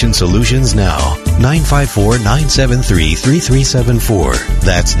Information Solutions now. 954-973-3374.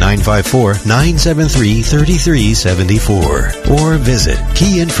 That's 954-973-3374. Or visit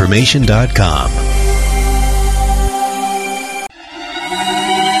keyinformation.com.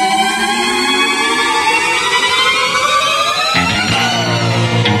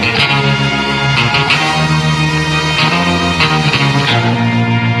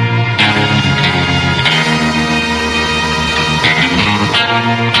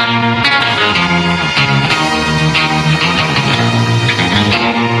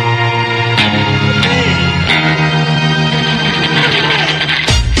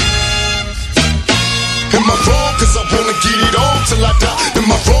 Am I wrong? Cause I wanna get it on till I die.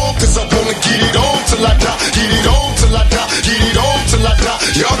 Am I wrong? Cause I wanna get it on till I die. Get it on till I die. Get it on till I die.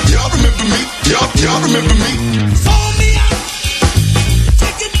 Y'all remember me? Y'all remember me? Fold me out.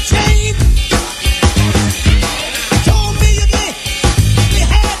 Take a chain. Told me they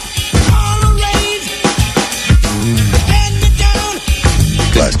had all arranged. Hand me down.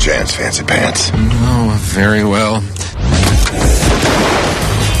 Last chance, fancy pants. Oh, very well.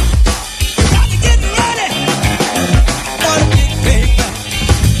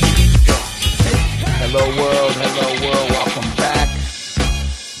 Hello world, welcome back.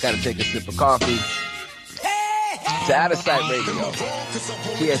 Gotta take a sip of coffee. To Outtasite Radio,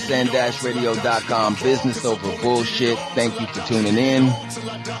 tsn-radio.com, business over bullshit. Thank you for tuning in.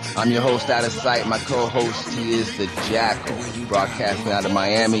 I'm your host, Outtasite. My co-host, he is the Jackal, broadcasting out of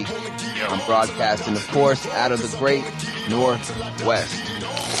Miami. I'm broadcasting, of course, out of the great Northwest.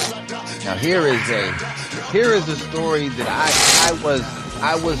 Now here is a story that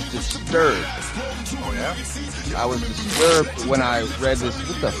I was disturbed. Oh, yeah? I was disturbed when I read this.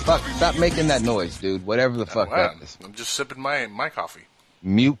 What the fuck? Stop making that noise, dude. Whatever the fuck that is. I'm just sipping my coffee.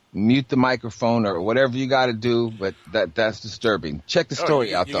 Mute the microphone or whatever you got to do, but that's disturbing. Check the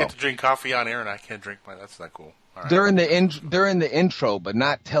story out, though. You get to drink coffee on air, and I can't drink mine. That's not cool. All right. During the intro, but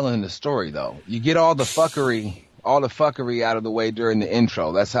not telling the story, though. You get all the fuckery out of the way during the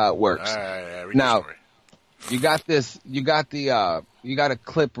intro. That's how it works. Now, you got a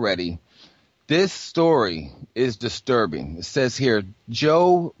clip ready. This story is disturbing. It says here,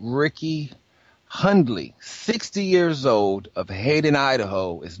 Joe Ricky Hundley, 60 years old, of Hayden,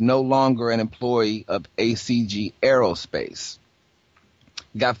 Idaho, is no longer an employee of ACG Aerospace.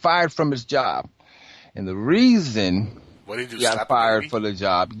 He got fired from his job. And the reason he got fired for the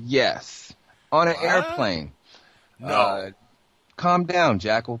job, yes, on an airplane. No. Calm down,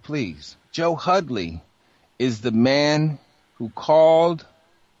 Jackal, please. Joe Hundley is the man who called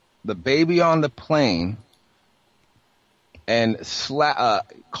the baby on the plane and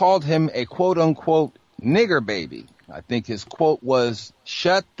called him a quote-unquote nigger baby. I think his quote was,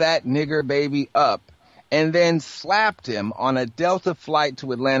 "Shut that nigger baby up," and then slapped him on a Delta flight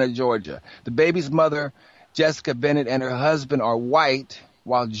to Atlanta, Georgia. The baby's mother, Jessica Bennett, and her husband are white,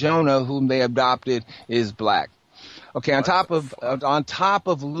 while Jonah, whom they adopted, is black. Okay, on top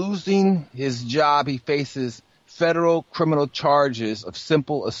of losing his job, he faces federal criminal charges of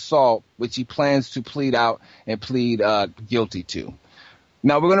simple assault, which he plans to plead guilty to.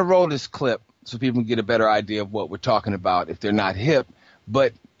 Now, we're going to roll this clip so people can get a better idea of what we're talking about if they're not hip.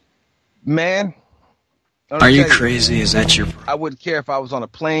 But, man, are you crazy? Is that your... I wouldn't care if I was on a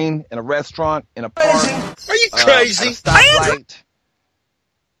plane, in a restaurant, in a park. Are you crazy? At a stoplight.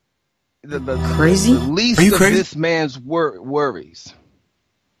 Crazy? The least of this man's worries.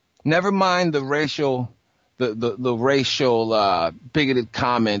 Never mind the racial bigoted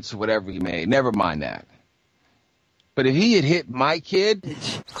comments, whatever he made. Never mind that. But if he had hit my kid,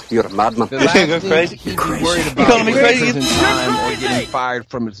 you're a madman. The last thing he'd be worried about was prison time or getting fired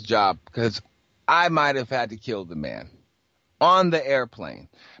from his job, because I might have had to kill the man on the airplane.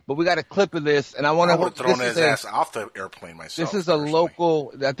 But we got a clip of this, and I want to... I would have thrown his ass off the airplane myself. This is a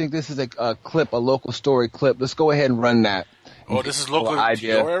local... I think this is a local story clip. Let's go ahead and run that. Oh, this is local to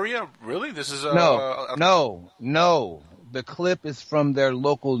your area? Really? This is No. The clip is from their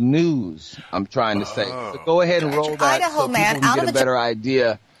local news, I'm trying to say. So go ahead and roll that so people can get a better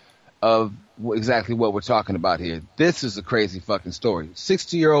idea of exactly what we're talking about here. This is a crazy fucking story.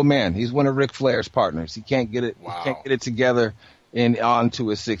 60-year-old man. He's one of Ric Flair's partners. He can't get it. Wow. He can't get it together onto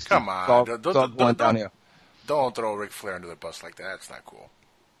his 60s. Come on. Don't throw Ric Flair under the bus like that. It's not cool.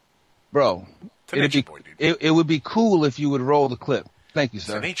 Bro, it would be cool if you would roll the clip. Thank you,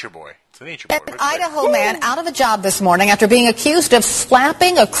 sir. It's a nature boy. An Idaho man out of a job this morning after being accused of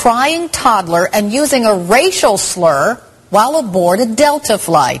slapping a crying toddler and using a racial slur while aboard a Delta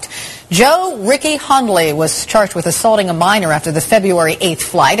flight. Joe Ricky Hundley was charged with assaulting a minor after the February 8th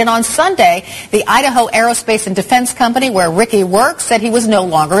flight. And on Sunday, the Idaho Aerospace and Defense Company, where Ricky works, said he was no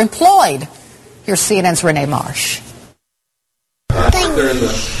longer employed. Here's CNN's Renee Marsh.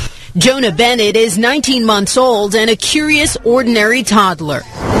 Jonah Bennett is 19 months old and a curious, ordinary toddler.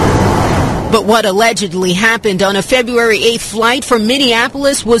 But what allegedly happened on a February 8th flight from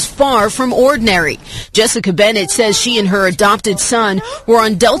Minneapolis was far from ordinary. Jessica Bennett says she and her adopted son were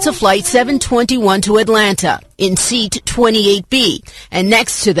on Delta Flight 721 to Atlanta in seat 28B. And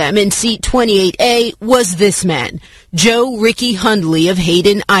next to them in seat 28A was this man, Joe Ricky Hundley of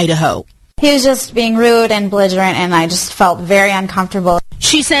Hayden, Idaho. He was just being rude and belligerent, and I just felt very uncomfortable.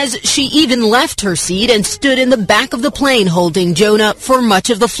 She says she even left her seat and stood in the back of the plane holding Jonah for much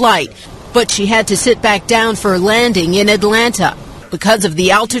of the flight. but she had to sit back down for landing in Atlanta. Because of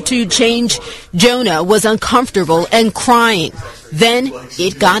the altitude change, Jonah was uncomfortable and crying. Then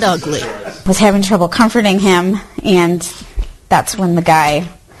it got ugly. I was having trouble comforting him, and that's when the guy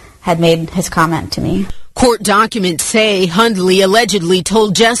had made his comment to me. Court documents say Hundley allegedly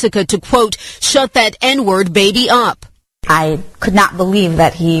told Jessica to, quote, shut that N-word baby up. I could not believe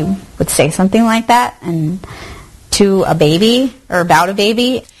that he would say something like that and to a baby or about a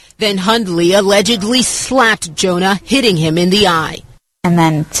baby. Then Hundley allegedly slapped Jonah, hitting him in the eye. And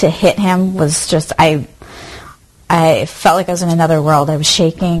then to hit him was just, I felt like I was in another world. I was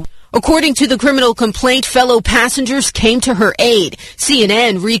shaking. According to the criminal complaint, fellow passengers came to her aid.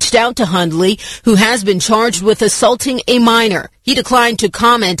 CNN reached out to Hundley, who has been charged with assaulting a minor. He declined to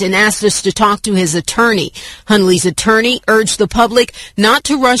comment and asked us to talk to his attorney. Hundley's attorney urged the public not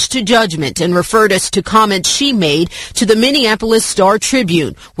to rush to judgment and referred us to comments she made to the Minneapolis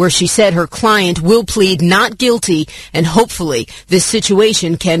Star-Tribune, where she said her client will plead not guilty and hopefully this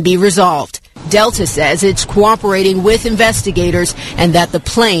situation can be resolved. Delta says it's cooperating with investigators and that the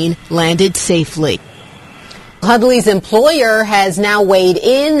plane landed safely. Hundley's employer has now weighed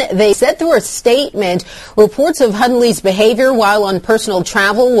in. They said through a statement, reports of Hundley's behavior while on personal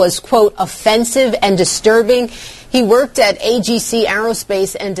travel was, quote, offensive and disturbing. He worked at AGC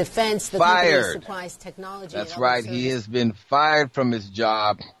Aerospace and Defense. The fired. Supplies technology. That's right. He has been fired from his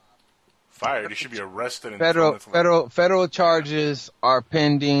job. Fired. He should be arrested. And federal charges are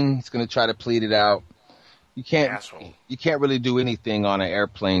pending. He's going to try to plead it out. You can't really do anything on an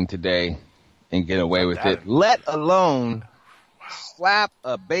airplane today and get away with it, let alone slap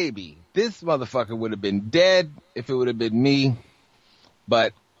a baby. This motherfucker would have been dead if it would have been me,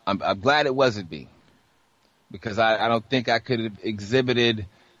 but I'm glad it wasn't me, because I don't think I could have exhibited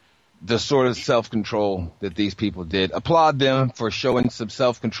the sort of self-control that these people did. Applaud them for showing some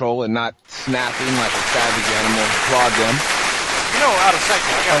self-control and not snapping like a savage animal. Applaud them. You know, out of sight,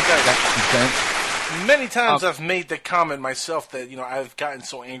 I gotta tell you. Many times I've made the comment myself that, you know, I've gotten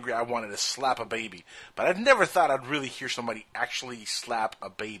so angry I wanted to slap a baby. But I've never thought I'd really hear somebody actually slap a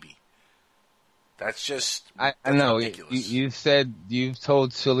baby. That's just I know. You've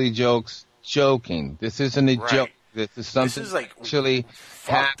told silly jokes joking. This isn't a joke. This is something actually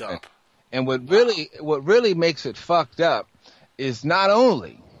fucked happened. Up. And what really makes it fucked up is not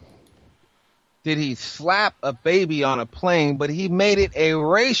only did he slap a baby on a plane, but he made it a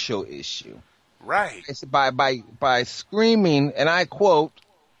racial issue. Right. By screaming, and I quote,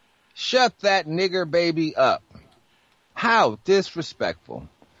 "Shut that nigger baby up." How disrespectful.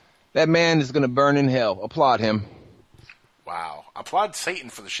 That man is going to burn in hell. Applaud him. Wow. Applaud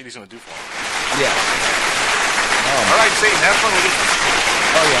Satan for the shit he's going to do for him. Yeah. All right, Satan, have fun with this one.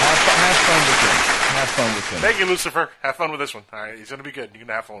 Oh, yeah, have fun with him. Thank you, Lucifer. Have fun with this one. All right, he's going to be good. You're going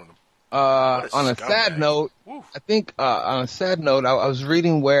to have fun with him. On a sad note, I was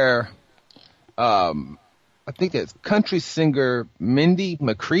reading where I think it's country singer Mindy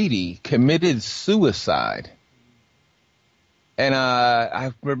McCready committed suicide. And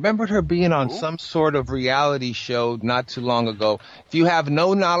I remembered her being on some sort of reality show not too long ago. If you have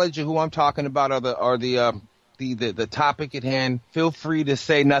no knowledge of who I'm talking about or the topic at hand, feel free to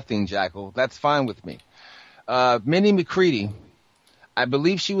say nothing, Jackal. That's fine with me. Mindy McCready, I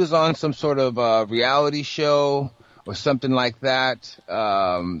believe she was on some sort of reality show or something like that,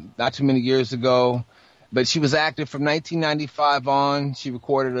 not too many years ago. But she was active from 1995 on. She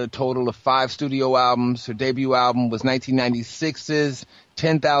recorded a total of 5 studio albums. Her debut album was 1996's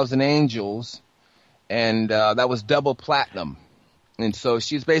 10,000 Angels, and that was double platinum. And so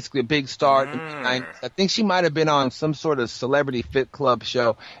she's basically a big star. I think she might have been on some sort of Celebrity Fit Club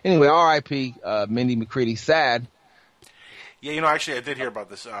show. Anyway, R.I.P. Mindy McCready. Sad. Yeah, you know, actually, I did hear about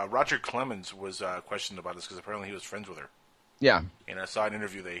this. Roger Clemens was questioned about this because apparently he was friends with her. Yeah. And I saw an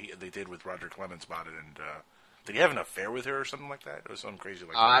interview they did with Roger Clemens about it, and did he have an affair with her or something like that? Or something crazy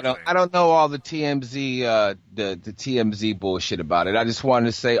like that? I don't know all the TMZ the TMZ bullshit about it. I just wanted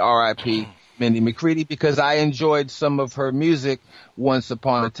to say R.I.P. Mindy McCready because I enjoyed some of her music once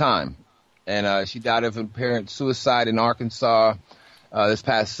upon a time. And she died of apparent suicide in Arkansas this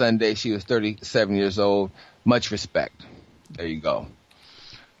past Sunday. She was 37 years old. Much respect. There you go.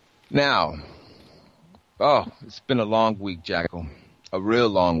 Now, it's been a long week, Jackal. A real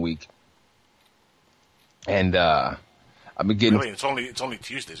long week. And I've been getting really. It's only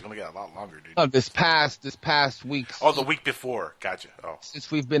Tuesday. It's going to get a lot longer, dude. Oh, this past week. Oh, the week before. Gotcha. Oh, since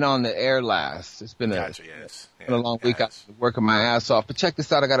we've been on the air last, it's been a long week. I've been working my ass off. But check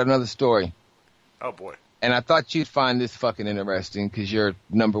this out. I got another story. Oh boy. And I thought you'd find this fucking interesting because you're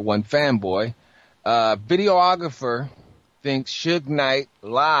 #1 fanboy. Videographer thinks Suge Knight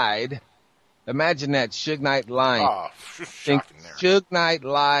lied Imagine that, Suge Knight lying. Oh, shocking there. Suge Knight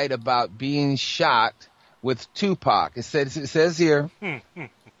lied about being shot with Tupac. It says here,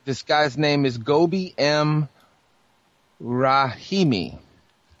 this guy's name is Gobi M. Rahimi.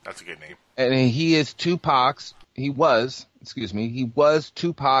 That's a good name. And he was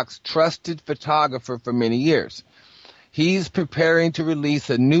Tupac's trusted photographer for many years. He's preparing to release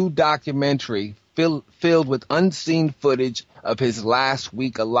a new documentary filled with unseen footage of his last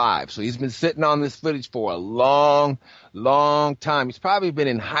week alive. So he's been sitting on this footage for a long, long time. He's probably been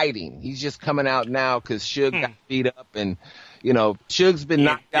in hiding. He's just coming out now because Suge got beat up and, Suge's been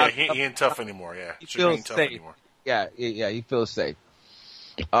knocked out. Yeah, he ain't tough anymore, yeah. He feels safe. Anymore. Yeah, he feels safe.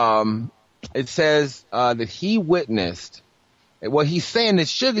 It says that he witnessed. Well, he's saying that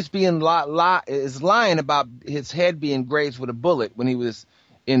Suge is lying about his head being grazed with a bullet when he was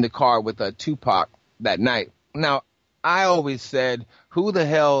in the car with Tupac that night. Now, I always said, who the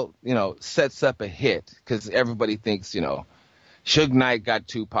hell, sets up a hit? Because everybody thinks, Suge Knight got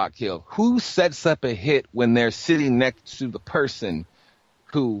Tupac killed. Who sets up a hit when they're sitting next to the person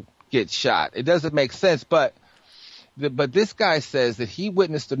who gets shot? It doesn't make sense, but this guy says that he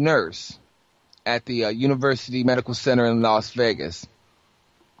witnessed a nurse at the University Medical Center in Las Vegas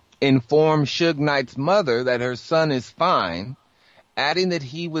informed Suge Knight's mother that her son is fine, adding that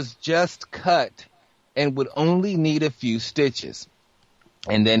he was just cut and would only need a few stitches.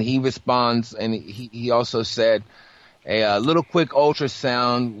 And then he responds, and he also said a little quick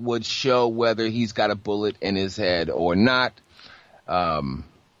ultrasound would show whether he's got a bullet in his head or not.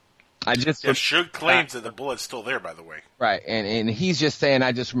 Suge claims that the bullet's still there, by the way. Right, and he's just saying,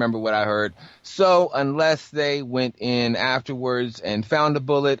 I just remember what I heard. So unless they went in afterwards and found a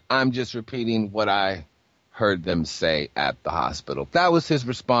bullet, I'm just repeating what I heard them say at the hospital. That was his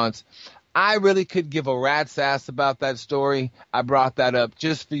response. I really could give a rat's ass about that story. I brought that up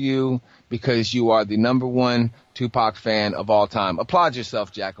just for you because you are the number one Tupac fan of all time. Applaud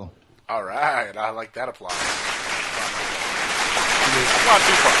yourself, Jackal. All right, I like that applause. Applaud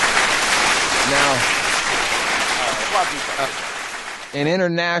Tupac. Now, in a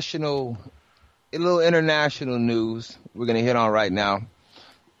little international news we're going to hit on right now.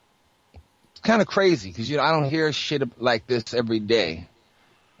 It's kind of crazy because, I don't hear shit like this every day.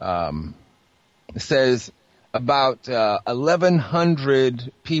 It says about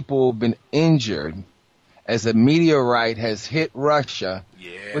 1,100 people have been injured as a meteorite has hit Russia.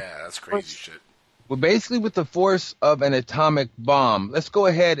 Yeah, that's crazy shit. Well, basically with the force of an atomic bomb. Let's go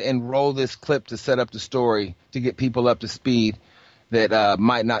ahead and roll this clip to set up the story to get people up to speed that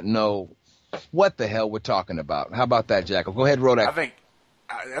might not know what the hell we're talking about. How about that, Jackal? Go ahead and roll that.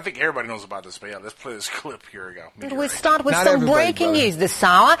 I think everybody knows about this, but yeah, let's play this clip. Here we go. And we start with some breaking news this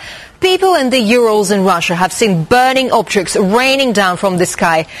hour. People in the Urals in Russia have seen burning objects raining down from the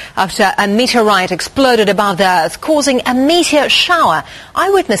sky after a meteorite exploded above the Earth, causing a meteor shower.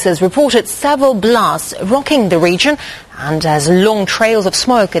 Eyewitnesses reported several blasts rocking the region, and there's long trails of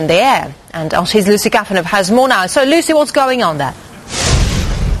smoke in the air. And Outtasite Lucy Gafanov has more now. So, Lucy, what's going on there?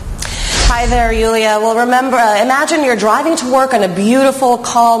 Hi there, Yulia. Well, remember, imagine you're driving to work on a beautiful,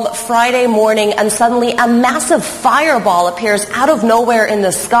 calm Friday morning, and suddenly a massive fireball appears out of nowhere in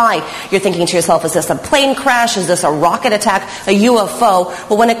the sky. You're thinking to yourself, is this a plane crash? Is this a rocket attack? A UFO?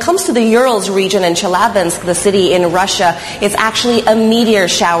 Well, when it comes to the Urals region in Chelyabinsk, the city in Russia, it's actually a meteor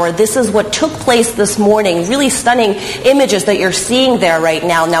shower. This is what took place this morning. Really stunning images that you're seeing there right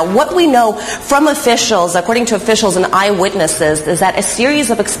now. Now, what we know from officials, according to officials and eyewitnesses, is that a series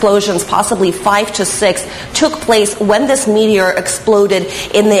of explosions, possibly 5 to 6, took place when this meteor exploded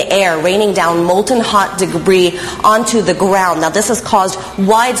in the air, raining down molten hot debris onto the ground. Now, this has caused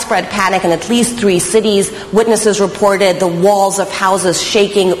widespread panic in at least 3 cities. Witnesses reported the walls of houses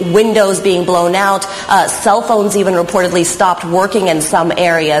shaking, windows being blown out, cell phones even reportedly stopped working in some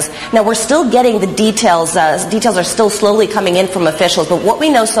areas. Now, we're still getting the details. Details are still slowly coming in from officials, but what we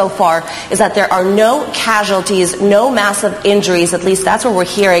know so far is that there are no casualties, no massive injuries. At least that's what we're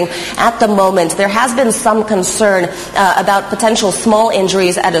hearing at the moment. There has been some concern about potential small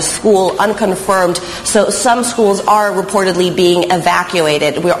injuries at a school, unconfirmed. So some schools are reportedly being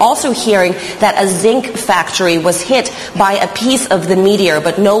evacuated. We're also hearing that a zinc factory was hit by a piece of the meteor,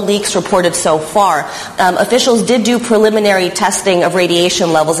 but no leaks reported so far. Officials did do preliminary testing of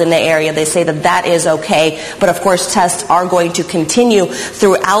radiation levels in the area. They say that that is okay, but of course tests are going to continue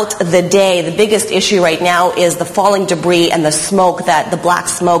throughout the day. The biggest issue right now is the falling debris and the black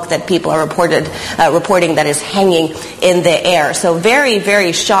smoke that people are reporting that is hanging in the air. So very,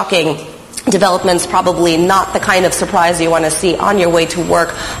 very shocking developments, probably not the kind of surprise you want to see on your way to work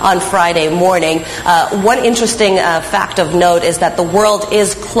on Friday morning. One interesting fact of note is that the world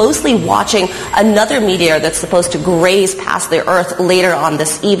is closely watching another meteor that's supposed to graze past the Earth later on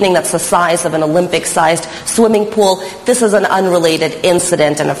this evening. That's the size of an Olympic-sized swimming pool. This is an unrelated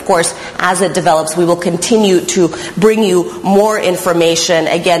incident, and of course, as it develops, we will continue to bring you more information.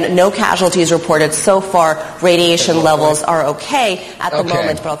 Again, no casualties reported so far. Radiation levels are okay at the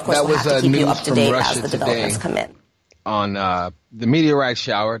moment, but of course, we'll have to keep you up to date as the developments come in. On the meteorite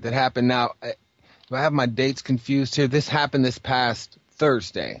shower that happened now, do I have my dates confused here? This happened this past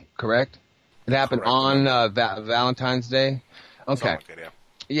Thursday, correct? It happened on Valentine's Day? Okay. Like that,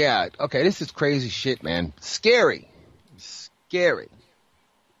 yeah, okay, this is crazy shit, man. Scary.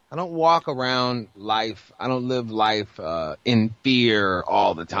 I don't walk around life, I don't live life in fear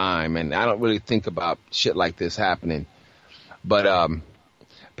all the time, and I don't really think about shit like this happening. But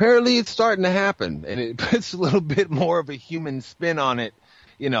apparently it's starting to happen, and it puts a little bit more of a human spin on it,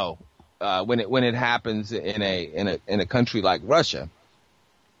 you know, when it happens in a country like Russia.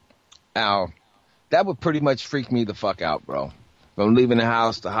 Now, that would pretty much freak me the fuck out, bro. If I'm leaving the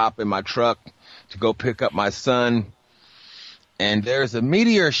house to hop in my truck to go pick up my son, and there's a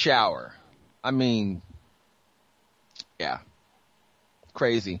meteor shower. I mean, yeah,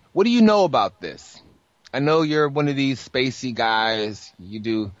 crazy. What do you know about this? I know you're one of these spacey guys. You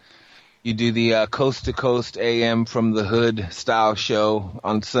do the Coast to Coast AM from the Hood style show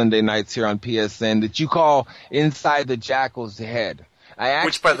on Sunday nights here on PSN that you call Inside the Jackal's Head.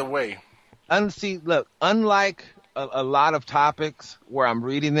 Which, by the way, unlike a lot of topics where I'm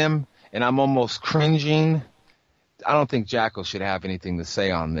reading them and I'm almost cringing, I don't think Jackal should have anything to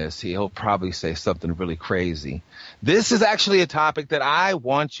say on this. He'll probably say something really crazy. This is actually a topic that I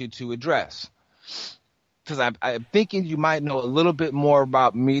want you to address, because I'm thinking you might know a little bit more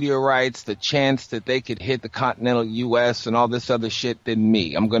about meteorites, the chance that they could hit the continental U.S. and all this other shit than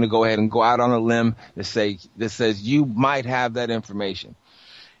me. I'm going to go ahead and go out on a limb that says you might have that information.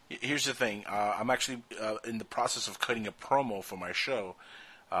 Here's the thing. I'm actually in the process of cutting a promo for my show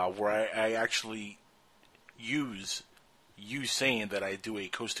where I actually use you saying that I do a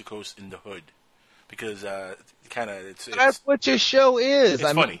Coast to Coast in the Hood. Because that's what your show is.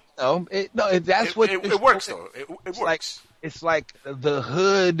 It's funny. It works though. It works. It's like the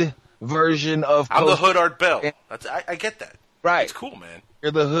Hood version of. I'm the Hood Art Bell. I get that. Right. It's cool, man.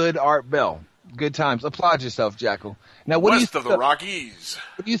 You're the Hood Art Bell. Good times. Applaud yourself, Jackal. Now, West of the Rockies.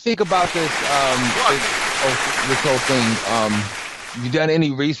 What do you think about this? This whole thing. You done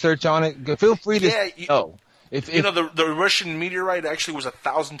any research on it? Feel free to. No. The Russian meteorite actually was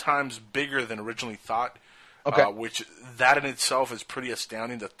 1,000 times bigger than originally thought. Okay. Which that in itself is pretty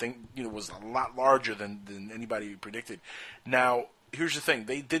astounding. The thing, was a lot larger than anybody predicted. Now, here's the thing: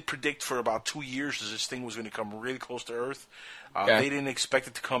 they did predict for about 2 years that this thing was going to come really close to Earth. They didn't expect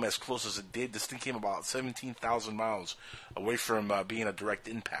it to come as close as it did. This thing came about 17,000 miles away from being a direct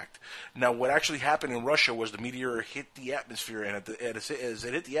impact. Now, what actually happened in Russia was the meteor hit the atmosphere, and as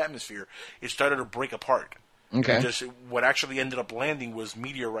it hit the atmosphere, it started to break apart. Okay. What actually ended up landing was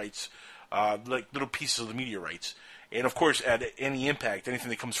meteorites, like little pieces of the meteorites. And of course, at any impact, anything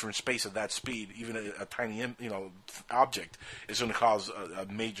that comes from space at that speed, even a tiny, object, is going to cause a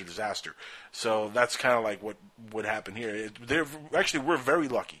major disaster. So that's kind of like what happened here. We're very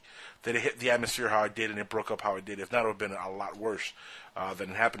lucky that it hit the atmosphere how it did and it broke up how it did. If not, it would have been a lot worse than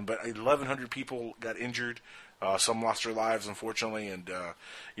it happened. But 1,100 people got injured. Some lost their lives, unfortunately, and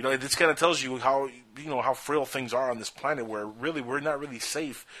this kind of tells you how frail things are on this planet. Where really we're not really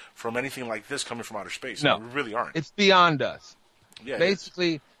safe from anything like this coming from outer space. No, we really aren't. It's beyond us. Yeah,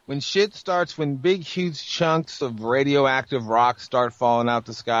 basically, when big, huge chunks of radioactive rock start falling out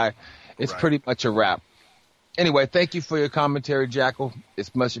the sky, it's pretty much a wrap. Anyway, thank you for your commentary, Jackal.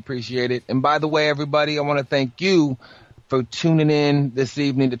 It's much appreciated. And by the way, everybody, I want to thank you for tuning in this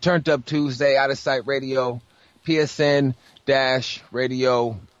evening to Turned Up Tuesday, Outtasite Radio.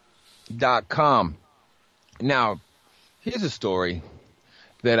 PSN-radio.com. Now, here's a story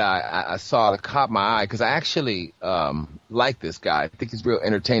that I saw that caught my eye because I actually like this guy. I think he's real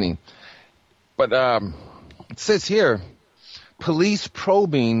entertaining. But it says here, police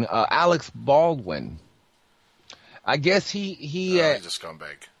probing Alex Baldwin. I guess he he's a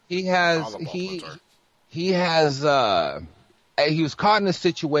scumbag. He was caught in a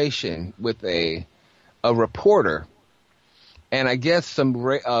situation with a reporter, and I guess some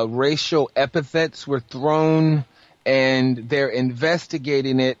racial epithets were thrown, and they're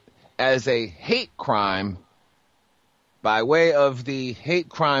investigating it as a hate crime by way of the hate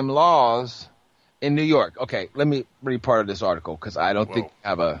crime laws, In New York. Okay, let me read part of this article because I don't think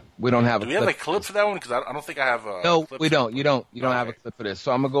we don't have a clip. Do we have a clip for that one? Because I don't think I have a No, clip we don't. You don't have a clip for this.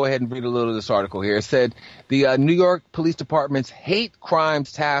 So I'm going to go ahead and read a little of this article here. It said the New York Police Department's Hate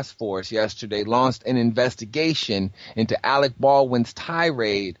Crimes Task Force yesterday launched an investigation into Alec Baldwin's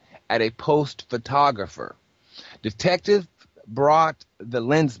tirade at a Post photographer. Detective brought the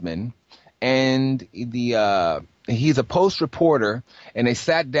Lensman and he's a Post reporter, and they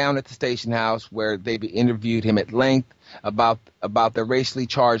sat down at the station house where they interviewed him at length about the racially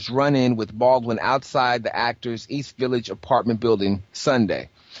charged run-in with Baldwin outside the actor's East Village apartment building Sunday.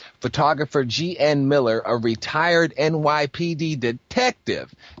 Photographer G.N. Miller, a retired NYPD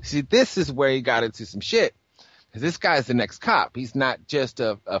detective. See, this is where he got into some shit. Because this guy's the next cop. He's not just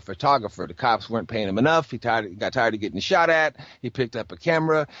a photographer. The cops weren't paying him enough. He got tired of getting shot at. He picked up a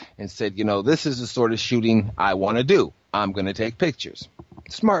camera and said, this is the sort of shooting I want to do. I'm going to take pictures.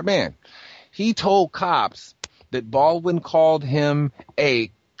 Smart man. He told cops that Baldwin called him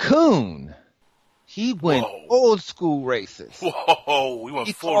a coon. He went old school racist. Whoa, we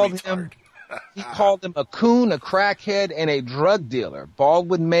went full retard. He called him a coon, a crackhead, and a drug dealer.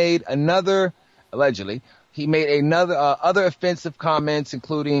 Baldwin made allegedly, he made other offensive comments,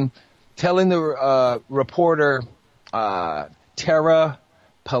 including telling the reporter Tara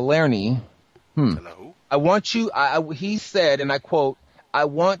Palerni, Hello? I want you, he said, and I quote, I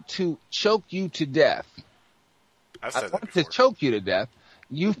want to choke you to death. I've said I want to choke you to death.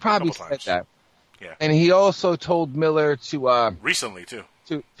 You've probably said that. Yeah. And he also told Miller to recently too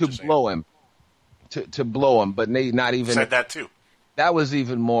to blow him, to blow him, but not even said that too. That was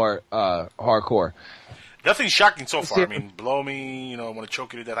even more hardcore. Nothing shocking so far. I mean, blow me, I want to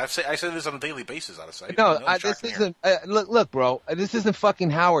choke you to death. I say this on a daily basis out of sight. No, this isn't. Look, bro. This isn't fucking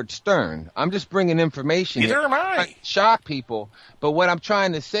Howard Stern. I'm just bringing information. Neither am I. Shock people. But what I'm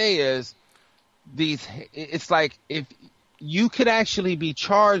trying to say is, it's like if you could actually be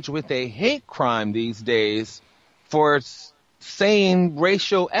charged with a hate crime these days for saying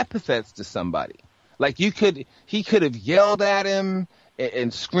racial epithets to somebody. Like he could have yelled at him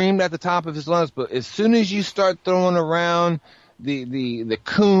and screamed at the top of his lungs, but as soon as you start throwing around the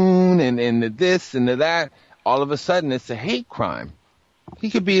coon and the this and the that, all of a sudden it's a hate crime.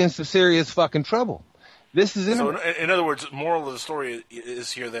 He could be in some serious fucking trouble. This is in other words, moral of the story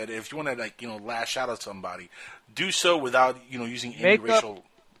is here that if you want to lash out at somebody, do so without using any racial.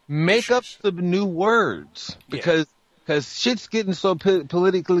 Make up some new words because shit's getting so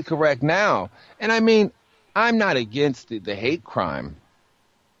politically correct now. And I mean, I'm not against the hate crime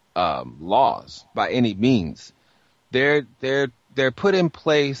laws by any means. They're put in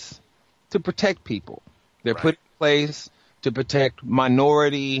place to protect people. They're put in place to protect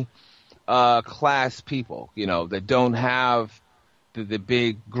minority class people, that don't have the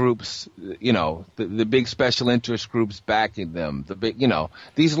big groups, the big special interest groups backing them. The big,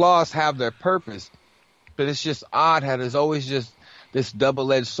 these laws have their purpose, but it's just odd how there's always just this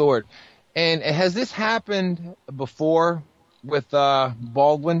double-edged sword. And has this happened before with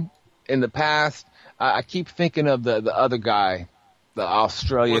Baldwin in the past? I keep thinking of the other guy, the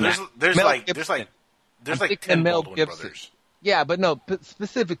Australian. Well, there's like 10 Baldwin brothers. Yeah, but no,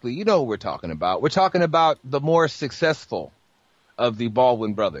 specifically, you know what we're talking about. We're talking about the more successful of the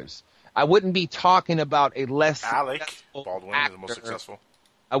Baldwin brothers. I wouldn't be talking about a less Alec Baldwin is the most successful.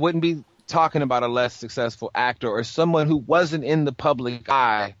 I wouldn't be talking about a less successful actor or someone who wasn't in the public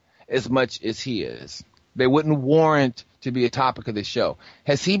eye as much as he is. They wouldn't warrant to be a topic of the show.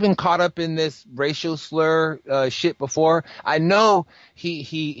 Has he been caught up in this racial slur shit before? I know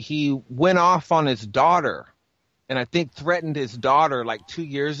he went off on his daughter, and I think threatened his daughter like 2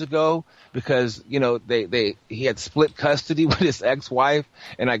 years ago because he had split custody with his ex-wife,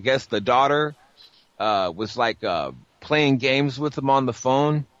 and I guess the daughter was like playing games with him on the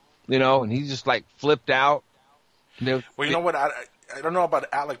phone, and he just like flipped out. Well, you know what? I don't know about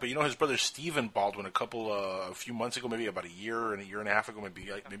Alec, but his brother Stephen Baldwin a few months ago, maybe about a year and a half ago,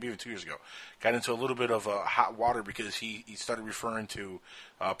 maybe even 2 years ago, got into a little bit of hot water because he started referring to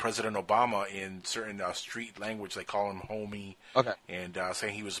President Obama in certain street language. They call him homie, and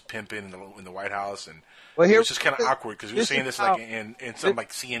saying he was pimping in the White House, and it was just kind of awkward because he was saying this in some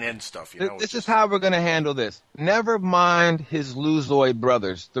like CNN stuff. This is how we're going to handle this. Never mind his Luzoid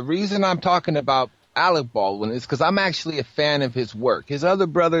brothers. The reason I'm talking about Alec Baldwin is because I'm actually a fan of his work. His other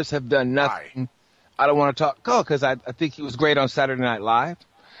brothers have done nothing. I don't want to talk because I think he was great on Saturday Night Live.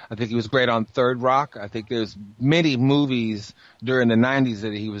 I think he was great on Third Rock. I think there's many movies during the 90s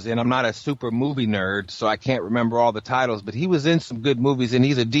that he was in. I'm not a super movie nerd, so I can't remember all the titles, but he was in some good movies, and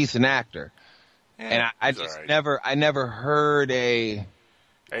he's a decent actor. And I just never heard a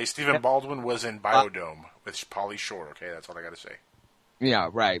Hey, Stephen Baldwin was in Biodome with Pauly Shore. Okay, that's all I got to say. Yeah,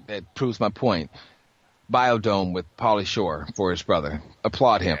 right. That proves my point. Biodome with Pauly Shore for his brother.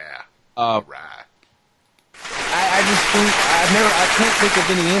 Applaud him. Yeah. All right. I just think I can't think of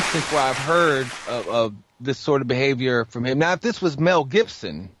any instance where I've heard of this sort of behavior from him. Now, if this was Mel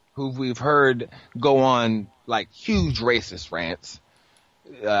Gibson, who we've heard go on like huge racist rants,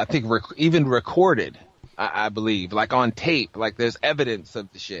 I think even recorded, I believe, like on tape, like there's evidence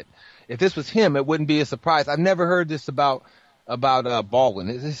of the shit. If this was him, it wouldn't be a surprise. I've never heard this about Baldwin.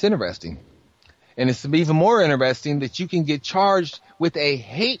 It's interesting. And it's even more interesting that you can get charged with a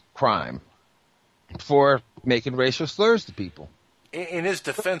hate crime for making racial slurs to people. In his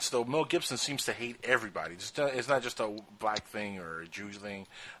defense, though, Mel Gibson seems to hate everybody. It's not just a black thing or a Jewish thing.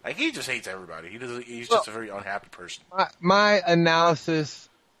 Like, he just hates everybody. He's just a very unhappy person. My analysis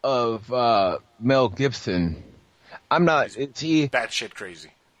of Mel Gibson, he's batshit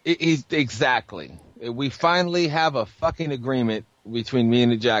crazy. He's exactly. We finally have a fucking agreement between me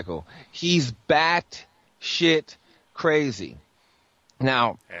and the Jackal. He's batshit crazy.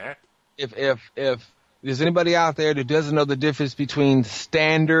 Now, if there's anybody out there that doesn't know the difference between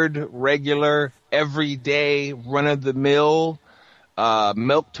standard, regular, everyday, run-of-the-mill,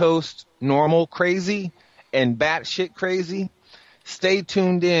 milquetoast, normal crazy, and batshit crazy, stay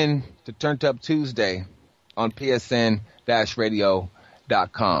tuned in to Turned Up Tuesday on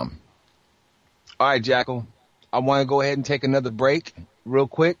psn-radio.com. All right, Jackal, I want to go ahead and take another break real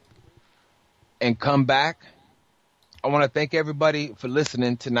quick and come back. I want to thank everybody for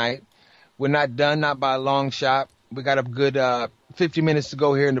listening tonight. We're not done, not by a long shot. We got a good 50 minutes to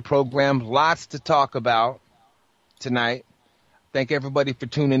go here in the program. Lots to talk about tonight. Thank everybody for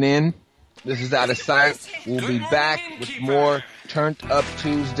tuning in. This is Out of Sight. We'll be back with more Turned Up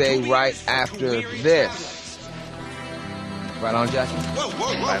Tuesday right after this. Right on, Jackie?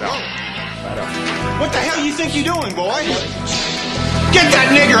 Right on. Right on. What the hell you think you're doing, boy? Get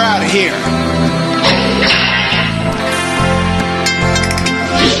that nigger out of here!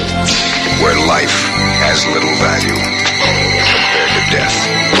 Where life has little value compared to death.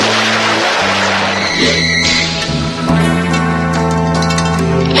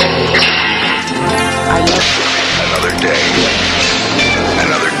 Another day.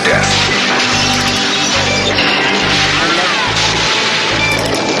 Another death.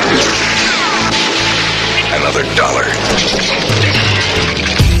 Another dollar.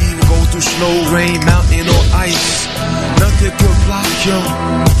 Go through snow, rain, mountain, or ice. Nothing could block you.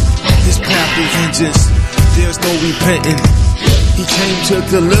 His path of vengeance, there's no repenting. He came to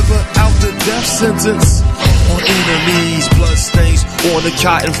deliver out the death sentence on enemies, blood stains on the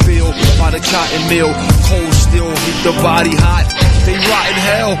cotton field, by the cotton mill. Cold steel heat the body hot. They rot in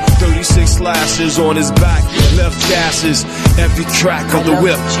hell. 36 slashes on his back, left gases. Every crack of the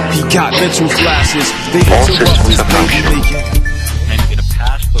whip, he got mental flashes. They interrupt his baby making. And I'm gonna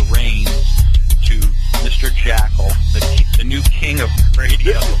pass the reins to Mr. Jackal, the new king of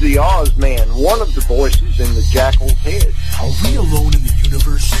radio. This is the Oz Man, one of the voices in the Jackal's head. Are we alone in the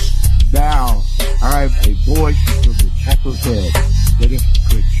universe? Now, I have a voice from the Jackal's head. Dennis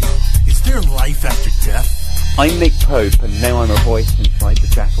Pritchard. Is there life after death? I'm Nick Pope, and now I'm a voice inside the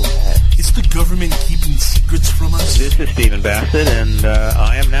Jackal's head. Is the government keeping secrets from us? This is Stephen Bassett, and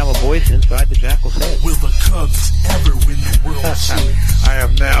I am now a voice inside the Jackal's head. Will the Cubs ever win the World Series? I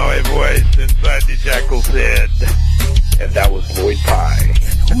am now a voice inside the Jackal's head. And that was Lloyd Pye. And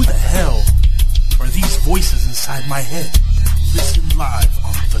who the hell are these voices inside my head? Listen live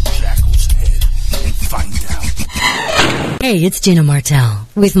on the Jackal's Head and find out. Hey, it's Gina Martell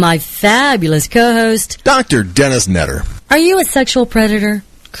with my fabulous co-host, Dr. Dennis Netter. Are you a sexual predator?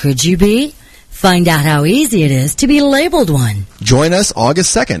 Could you be? Find out how easy it is to be labeled one. Join us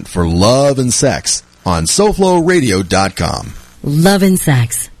August 2nd for Love and Sex on SoFloRadio.com. Love and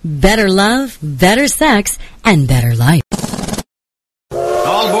sex. Better love, better sex, and better life.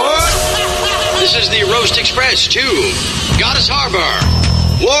 All aboard! This is the Roast Express to Goddess Harbor,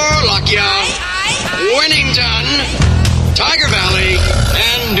 Warlockia, Winnington, Tiger Valley,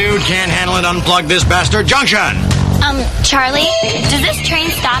 and Dude Can't Handle It Unplug This Bastard Junction. Charlie, does this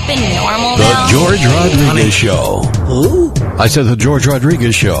train stop in Normalville? The George Rodriguez Show. Who? I said the George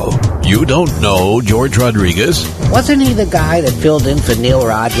Rodriguez Show. You don't know George Rodriguez? Wasn't he the guy that filled in for Neil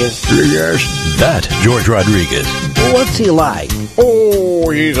Rogers? Yes, that George Rodriguez. What's he like? Oh,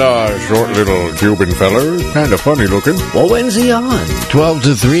 he's a short little Cuban feller. Kind of funny looking. Well, when's he on? 12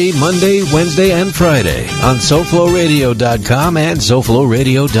 to 3, Monday, Wednesday, and Friday on SoFloRadio.com and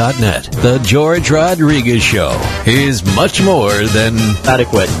SoFloRadio.net. The George Rodriguez Show is much more than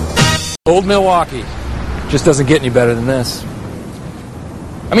adequate. Old Milwaukee just doesn't get any better than this.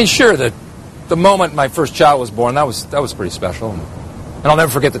 I mean, sure, the moment my first child was born, that was pretty special. And I'll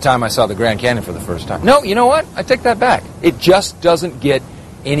never forget the time I saw the Grand Canyon for the first time. No, you know what? I take that back. It just doesn't get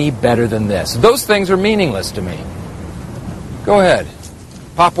any better than this. Those things are meaningless to me. Go ahead.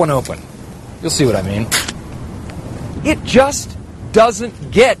 Pop one open. You'll see what I mean. It just doesn't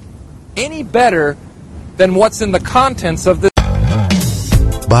get any better than what's in the contents of this.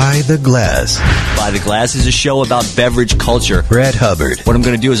 By the Glass. By the Glass is a show about beverage culture. Brad Hubbard. What I'm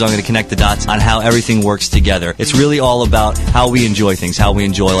going to do is I'm going to connect the dots on how everything works together. It's really all about how we enjoy things, how we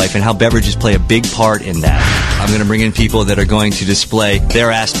enjoy life, and how beverages play a big part in that. I'm going to bring in people that are going to display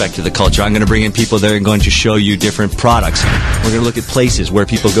their aspect of the culture. I'm going to bring in people that are going to show you different products. We're going to look at places where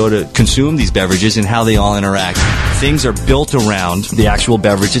people go to consume these beverages and how they all interact. Things are built around the actual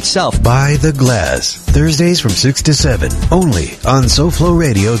beverage itself. By the Glass. Thursdays from 6 to 7. Only on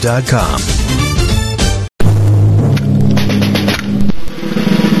SoFloRadio.com.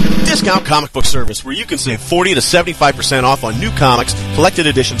 Discount Comic Book Service, where you can save 40 to 75% off on new comics, collected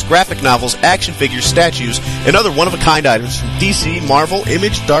editions, graphic novels, action figures, statues, and other one-of-a-kind items from DC, Marvel,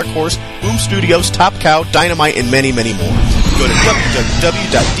 Image, Dark Horse, Boom Studios, Top Cow, Dynamite, and many, many more. Go to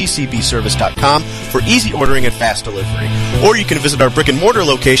www.dcbservice.com for easy ordering and fast delivery. Or you can visit our brick-and-mortar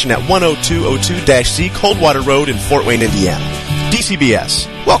location at 10202-C Coldwater Road in Fort Wayne, Indiana. DCBS.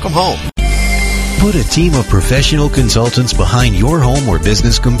 Welcome home. Put a team of professional consultants behind your home or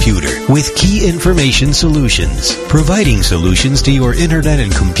business computer with Key Information Solutions, providing solutions to your internet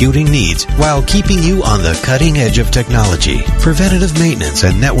and computing needs while keeping you on the cutting edge of technology. Preventative maintenance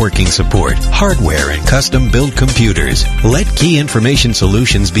and networking support, hardware and custom-built computers. Let Key Information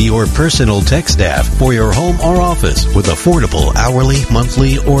Solutions be your personal tech staff for your home or office with affordable hourly,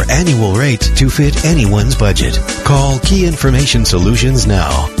 monthly, or annual rates to fit anyone's budget. Call Key Information Solutions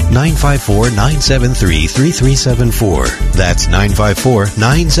now. 954-973-3374. That's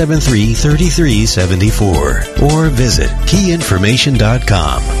 954-973-3374. Or visit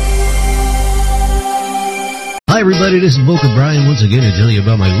keyinformation.com. Hi everybody, this is Boca Brian once again to tell you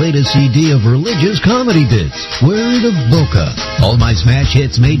about my latest CD of religious comedy bits, Word of Boca. All my smash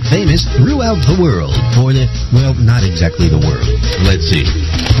hits made famous throughout the world. For the, well, not exactly the world. Let's see.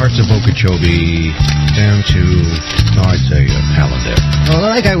 Parts of Okeechobee down to, I'd say, Hallandale. Well,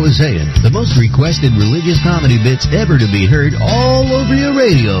 like I was saying, the most requested religious comedy bits ever to be heard all over your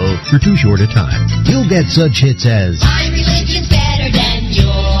radio for too short a time. You'll get such hits as, My religion's better than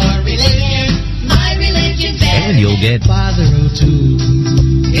your religion. My religion's better. And you'll get Father O'Toole.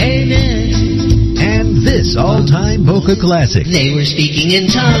 Amen. And this all-time Boca classic. They were speaking in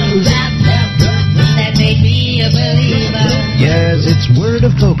tongues. That made me a believer. Yes, it's Word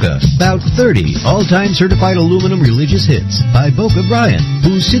of Boca. About 30 all-time certified aluminum religious hits by Boca Brian,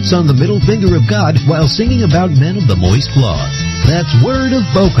 who sits on the middle finger of God while singing about men of the moist cloth. That's Word of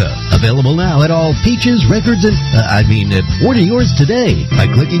Boca. Available now at all Peaches Records and, order yours today by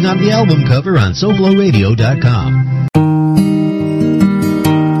clicking on the album cover on SoFloRadio.com.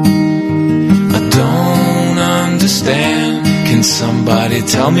 I don't understand. Can somebody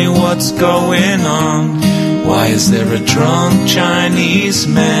tell me what's going on? Why is there a drunk Chinese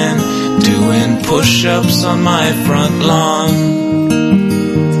man doing push-ups on my front lawn?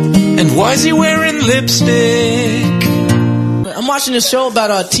 And why is he wearing lipstick? I'm watching this show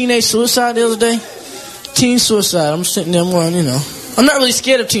about teenage suicide the other day. Teen suicide. I'm sitting there more, I'm not really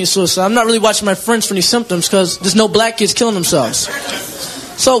scared of teen suicide. I'm not really watching my friends for any symptoms because there's no black kids killing themselves.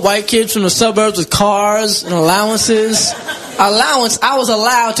 So white kids from the suburbs with cars and allowances. I was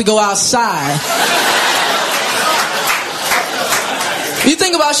allowed to go outside. You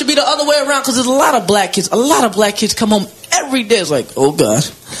think about it, should be the other way around because there's a lot of black kids. A lot of black kids come home every day. It's like, oh God,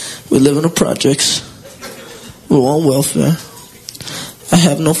 we live in the projects. We're on welfare. I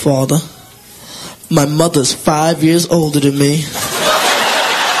have no father. My mother's 5 years older than me.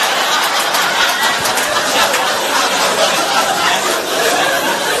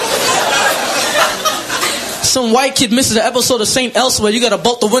 Some white kid misses an episode of St. Elsewhere. You gotta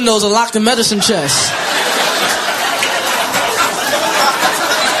bolt the windows and lock the medicine chest.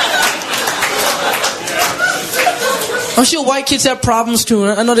 I'm sure white kids have problems too.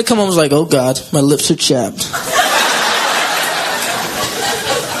 I know they come home and like, oh God, my lips are chapped.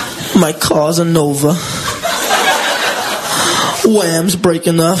 My car's a Nova. Wham's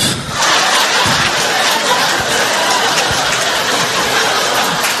breaking up.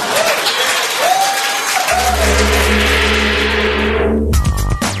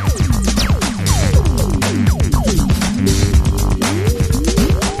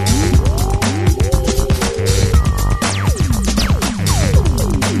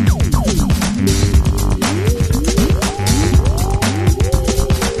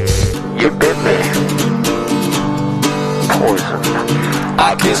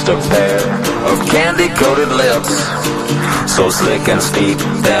 I kissed a pair of candy-coated lips, so slick and steep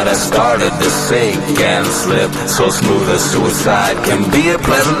that I started to sink and slip. So smooth as suicide can be a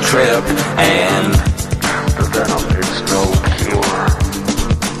pleasant trip, and the venom is no cure.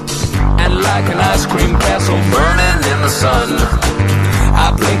 And like an ice cream castle burning in the sun,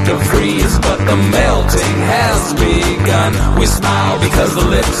 I blink to freeze, but the melting has begun. We smile because the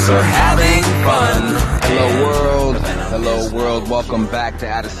lips are having fun. Hello world, hello world. Welcome back to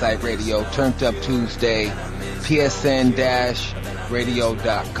Outtasite Radio, Turned Up Tuesday,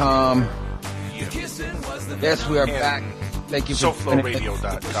 psn-radio.com. Yes, we are back. Thank you for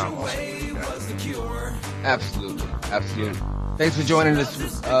SoFloRadio.com. Absolutely, absolutely. Thanks for joining us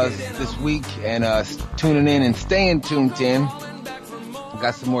this week and tuning in and staying tuned in.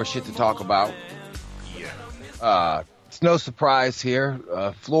 Got some more shit to talk about. Yeah. It's no surprise here.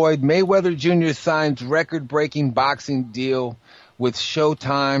 Floyd Mayweather Jr. signs record-breaking boxing deal with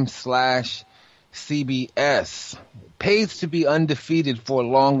Showtime / CBS. Pays to be undefeated for a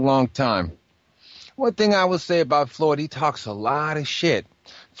long, long time. One thing I will say about Floyd, he talks a lot of shit.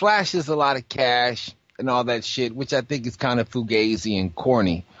 Flashes a lot of cash and all that shit, which I think is kind of fugazi and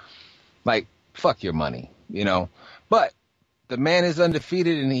corny. Like, fuck your money, you know. But the man is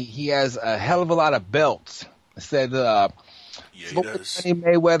undefeated, and he has a hell of a lot of belts. Said Floyd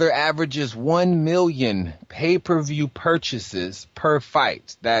Mayweather averages 1 million pay-per-view purchases per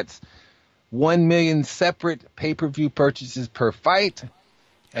fight. That's 1 million separate pay-per-view purchases per fight.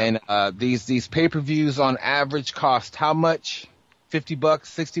 And these pay-per-views on average cost how much? $50,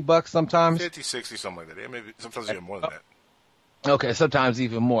 $60 sometimes? 50, 60, something like that. Maybe sometimes even more than that. Okay, sometimes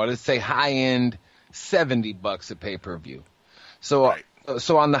even more. Let's say high-end $70 a pay-per-view. So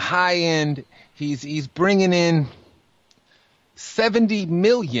so on the high end, he's bringing in 70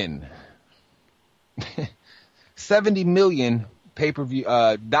 million pay-per-view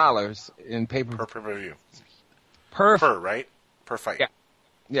dollars in pay-per-view. Per fight. Yeah.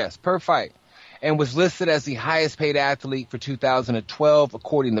 Yes, per fight. And was listed as the highest paid athlete for 2012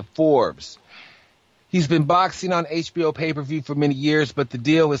 according to Forbes. He's been boxing on HBO pay-per-view for many years, but the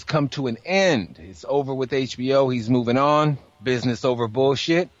deal has come to an end. It's over with HBO. He's moving on. Business over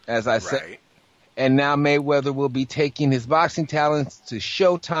bullshit, as I said. Right. And now Mayweather will be taking his boxing talents to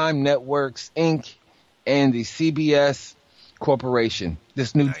Showtime Networks, Inc., and the CBS Corporation.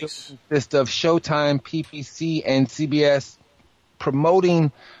 This new deal consists of Showtime, PPC, and CBS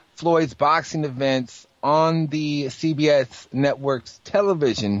promoting Floyd's boxing events on the CBS Network's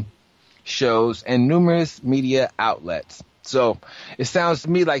television shows and numerous media outlets. So it sounds to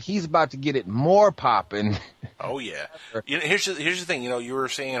me like he's about to get it more popping. Oh yeah. Here's the thing. You know, you were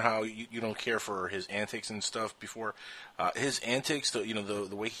saying how you don't care for his antics and stuff before. His antics, the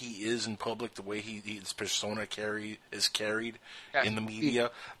way he is in public, the way his persona is carried in the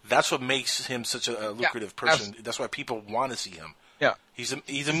media. That's what makes him such a lucrative person. Absolutely. That's why people want to see him. Yeah. He's a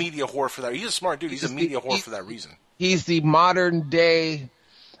media whore for that. He's a smart dude. He's a media whore for that reason. He's the modern day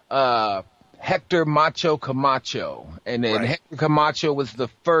Hector Macho Camacho, and then Hector Camacho was the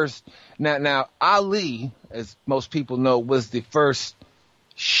first. Now Ali, as most people know, was the first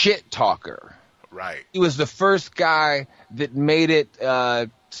shit talker. Right. He was the first guy that made it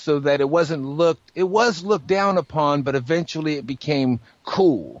so that it was looked down upon, but eventually it became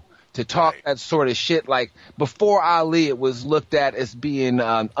cool to talk that sort of shit. Like before Ali, it was looked at as being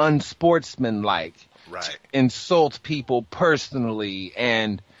unsportsmanlike, right? Insult people personally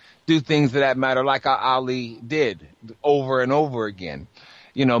and do things of that matter, like Ali did over and over again.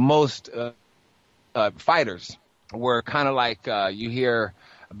 You know, most fighters were kind of like you hear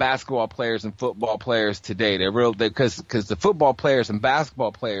basketball players and football players today. They're real because the football players and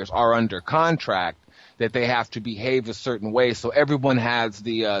basketball players are under contract that they have to behave a certain way. So everyone has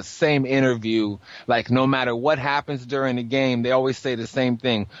the same interview. Like no matter what happens during the game, they always say the same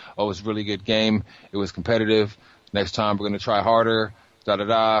thing. Oh, it was a really good game. It was competitive. Next time we're going to try harder.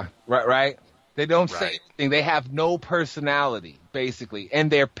 Da-da-da. Right? They don't say anything. They have no personality, basically. And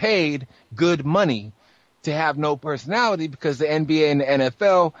they're paid good money to have no personality because the NBA and the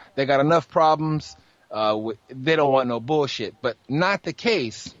NFL, they got enough problems. They don't want no bullshit. But not the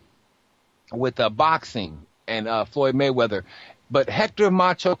case with boxing and Floyd Mayweather. But Hector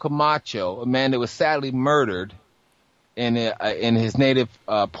Macho Camacho, a man that was sadly murdered in his native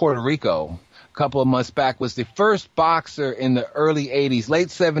Puerto Rico a couple of months back, was the first boxer in the early 80s, late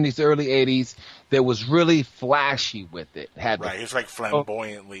 70s, early 80s, that was really flashy with it. He was like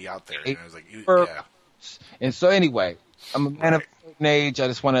flamboyantly out there. You know, it was like, And so anyway, I'm a man of a certain age. I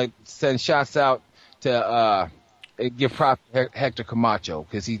just want to send shots out to give props to Hector Camacho,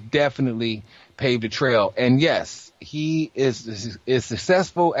 because he definitely paved a trail. And yes, he is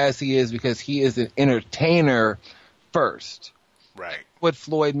successful as he is because he is an entertainer first. Right. What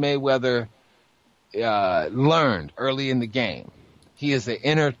Floyd Mayweather learned early in the game. He is an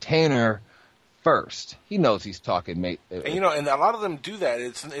entertainer first. He knows he's talking, mate. And and a lot of them do that.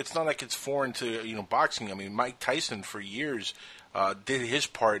 It's not like it's foreign to boxing. I mean, Mike Tyson for years did his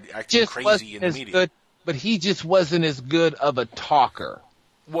part acting crazy in the media. Good, but he just wasn't as good of a talker.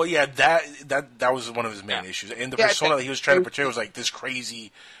 Well, yeah, that was one of his main issues. And the persona that he was trying to portray was like this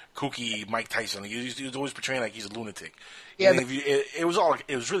crazy, kooky Mike Tyson. He was always portraying like he's a lunatic. Yeah, it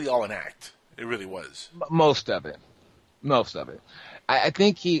was really all an act. It really was. Most of it. I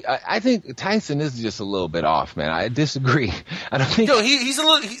think Tyson is just a little bit off, man. I disagree. I don't think. No, he's a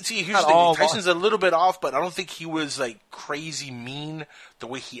little. Here's the thing. Tyson's a little bit off, but I don't think he was like crazy mean the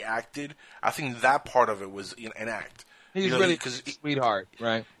way he acted. I think that part of it was an act. He's really a sweetheart,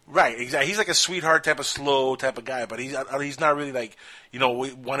 right? Right, exactly. He's like a sweetheart type of slow type of guy, but he's not really like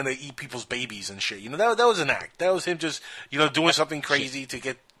wanting to eat people's babies and shit. That was an act. That was him just doing something crazy to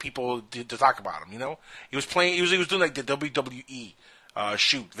get people to talk about him. He was playing. He was doing like the WWE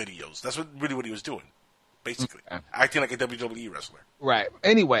shoot videos. That's really what he was doing, basically acting like a WWE wrestler. Right.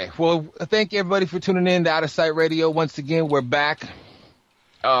 Anyway, well, thank you everybody for tuning in to Outtasite Radio. Once again, we're back.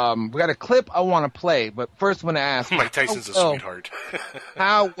 We got a clip I want to play, but first I want to ask. Mike Tyson's a sweetheart.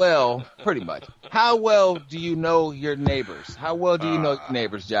 Pretty much. How well do you know your neighbors? How well do you know your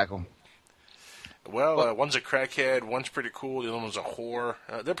neighbors, Jackal? Well, one's a crackhead, one's pretty cool, the other one's a whore.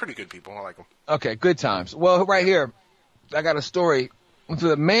 They're pretty good people. I like them. Okay, good times. Well, right here, I got a story. So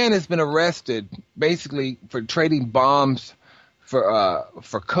the man has been arrested basically for trading bombs for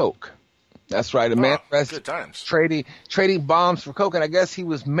coke. That's right. A man arrested trading bombs for coke, and I guess he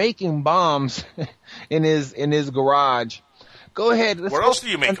was making bombs in his garage. Go ahead. Where else do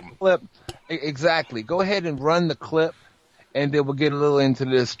you make them? Clip. Exactly. Go ahead and run the clip, and then we'll get a little into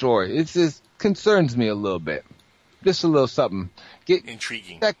this story. It just concerns me a little bit. Just a little something.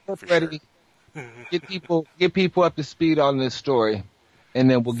 Intriguing. That clip ready. Sure. Get people up to speed on this story, and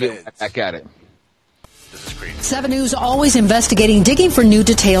then we'll get back at it. This is great. 7 News always investigating, digging for new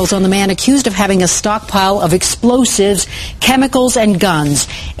details on the man accused of having a stockpile of explosives, chemicals, and guns.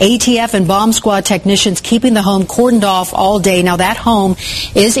 ATF and bomb squad technicians keeping the home cordoned off all day. Now, that home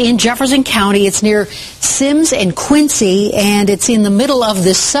is in Jefferson County. It's near Sims and Quincy, and it's in the middle of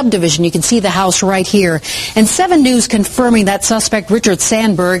this subdivision. You can see the house right here. And 7 News confirming that suspect, Richard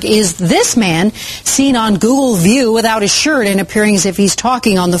Sandberg, is this man seen on Google View without his shirt and appearing as if he's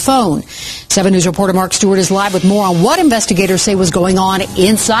talking on the phone. 7 News reporter Mark Stewart is live with more on what investigators say was going on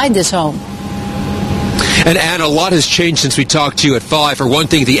inside this home. And Ann, a lot has changed since we talked to you at 5. For one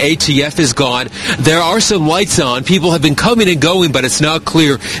thing, the ATF is gone. There are some lights on. People have been coming and going, but it's not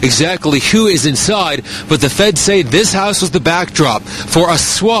clear exactly who is inside. But the feds say this house was the backdrop for a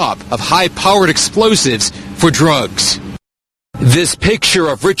swap of high-powered explosives for drugs. This picture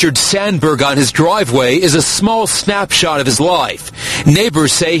of Richard Sandberg on his driveway is a small snapshot of his life.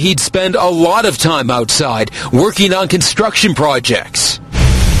 Neighbors say he'd spend a lot of time outside working on construction projects.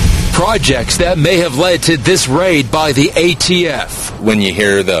 Projects that may have led to this raid by the ATF. When you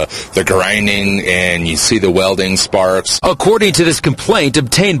hear the grinding and you see the welding sparks. According to this complaint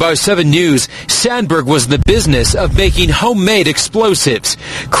obtained by 7 News, Sandberg was in the business of making homemade explosives,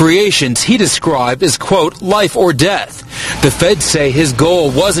 creations he described as, quote, life or death. The feds say his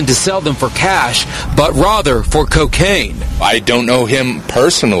goal wasn't to sell them for cash, but rather for cocaine. I don't know him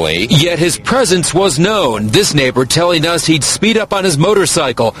personally. Yet his presence was known, this neighbor telling us he'd speed up on his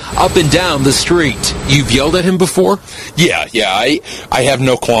motorcycle up and down the street. You've yelled at him before? Yeah. I have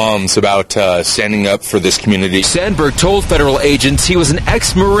no qualms about standing up for this community. Sandberg told federal agents he was an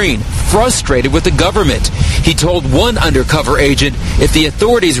ex-Marine, frustrated with the government. He told one undercover agent if the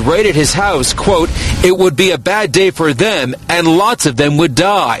authorities raided his house, quote, it would be a bad day for them and lots of them would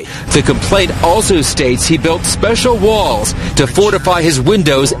die. The complaint also states he built special walls to fortify his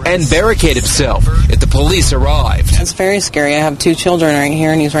windows and barricade himself if the police arrived. It's very scary. I have 2 children right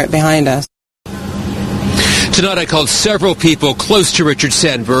here and he's right behind us. Tonight I called several people close to Richard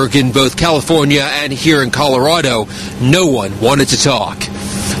Sandberg in both California and here in Colorado. No one wanted to talk.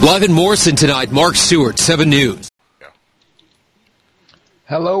 Live in Morrison tonight, Mark Stewart, 7 News.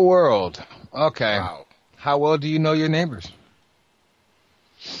 Hello, world. Okay. Wow. How well do you know your neighbors?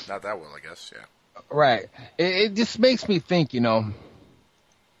 Not that well, I guess, yeah. Right. It just makes me think,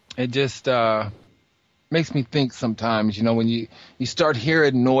 it just makes me think sometimes, when you start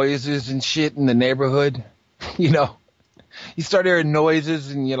hearing noises and shit in the neighborhood, you start hearing noises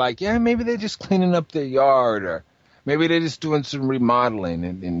and you're like, yeah, maybe they're just cleaning up their yard, or Maybe they're just doing some remodeling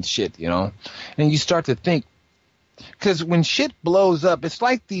and shit, you know? And you start to think, because when shit blows up, it's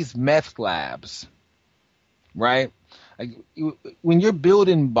like these meth labs, right? Like when you're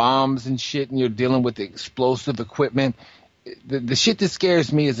building bombs and shit and you're dealing with explosive equipment, the shit that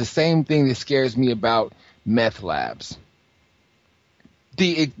scares me is the same thing that scares me about meth labs.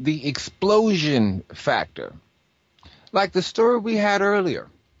 The explosion factor. Like the story we had earlier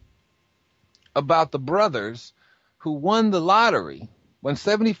about the brothers who won the lottery, won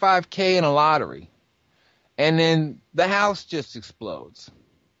 $75K in a lottery, and then the house just explodes.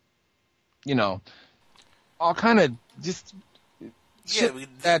 You know, all kind of just...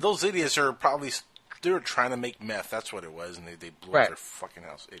 Yeah, those idiots are probably... They were trying to make meth. That's what it was, and they blew up their fucking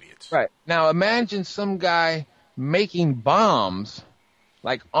house. Idiots. Right. Now imagine some guy making bombs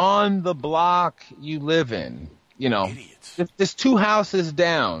like on the block you live in. You know, idiots. Just 2 houses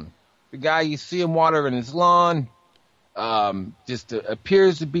down. The guy, you see him watering his lawn. Just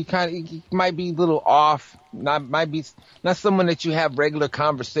appears to be he might be a little off. Not someone that you have regular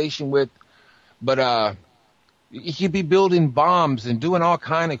conversation with, but he could be building bombs and doing all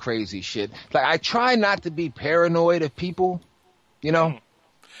kind of crazy shit. Like, I try not to be paranoid of people, you know.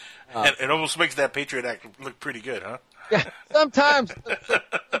 It almost makes that Patriot Act look pretty good, huh? Yeah, sometimes.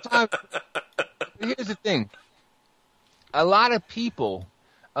 Here's the thing. A lot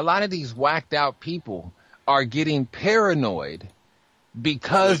of these whacked out people are getting paranoid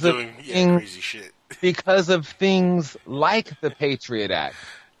because of crazy shit. Because of things like the Patriot Act.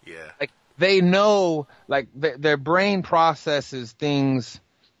 Yeah. Like, they know, like, their brain processes things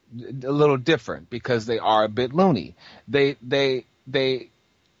a little different because they are a bit loony. They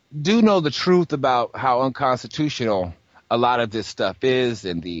do know the truth about how unconstitutional a lot of this stuff is,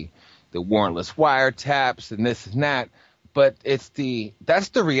 and the warrantless wiretaps and this and that. But that's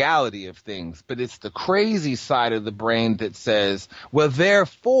the reality of things. But it's the crazy side of the brain that says, well,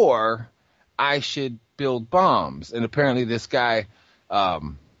 therefore, I should build bombs. And apparently this guy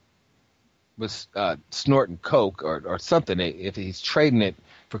was snorting coke or something. If he's trading it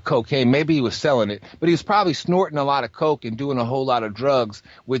for cocaine, maybe he was selling it, but he was probably snorting a lot of coke and doing a whole lot of drugs,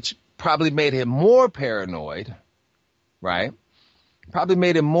 which probably made him more paranoid, right? Probably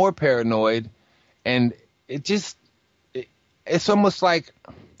made him more paranoid, and it's almost like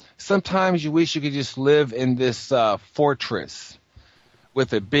sometimes you wish you could just live in this fortress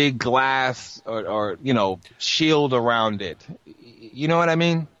with a big glass or shield around it. You know what I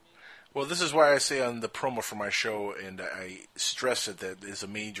mean? Well, this is why I say on the promo for my show, and I stress it, that is a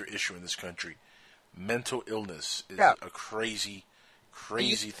major issue in this country. Mental illness is a crazy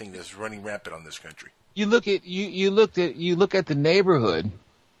thing that's running rampant on this country. You look at the neighborhood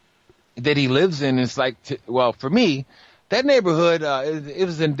that he lives in. It's like, for me, that neighborhood it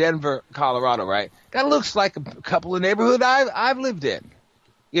was in Denver, Colorado, right? That looks like a couple of neighborhoods I've lived in.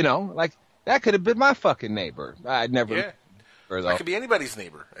 You know, like that could have been my fucking neighbor. I'd never. Yeah. That could be anybody's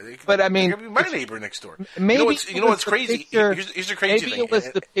neighbor. But I mean, it could be my neighbor next door. Maybe you know what's crazy? Here's the crazy thing. Maybe it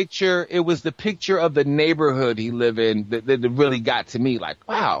was the picture. It was the picture of the neighborhood he lived in that really got to me. Like,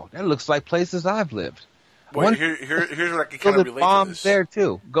 wow, that looks like places I've lived. Well, here's where I can kind of relate to this. There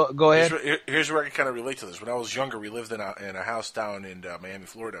too. Go ahead. Here's where I can kind of relate to this. When I was younger, we lived in a house down in Miami,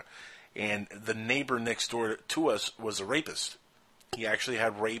 Florida, and the neighbor next door to us was a rapist. He actually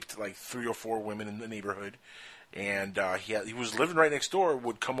had raped like 3 or 4 women in the neighborhood. And he was living right next door,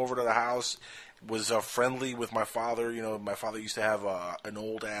 would come over to the house, was friendly with my father. You know, my father used to have an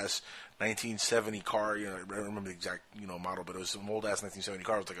old-ass 1970 car. You know, I don't remember the exact, model, but it was an old-ass 1970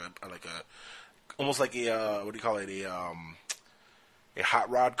 car. It was like a almost like a, what do you call it, a hot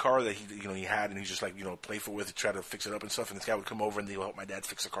rod car that he had, and he just playful with it, try to fix it up and stuff. And this guy would come over and they would help my dad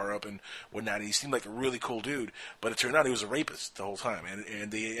fix the car up and whatnot. And he seemed like a really cool dude, but it turned out he was a rapist the whole time.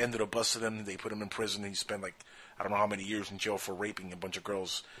 And they ended up busting him. They put him in prison. And he spent I don't know how many years in jail for raping a bunch of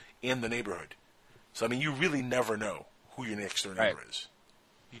girls in the neighborhood. So I mean, you really never know who your next door neighbor is.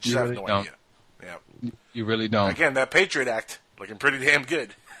 You just have no idea. Yeah, you really don't. Again, that Patriot Act looking pretty damn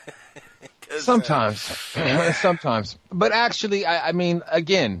good. Sometimes, sometimes, but actually, I mean,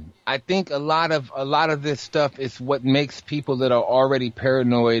 again, I think a lot of this stuff is what makes people that are already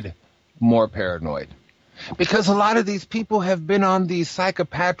paranoid more paranoid, because a lot of these people have been on these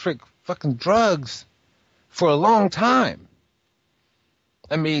psychopathic fucking drugs for a long time.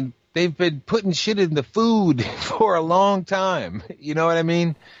 I mean, they've been putting shit in the food for a long time. You know what I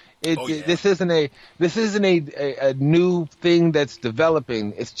mean? This isn't a new thing that's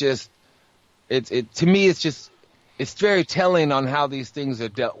developing. It's just. To me, it's very telling on how these things are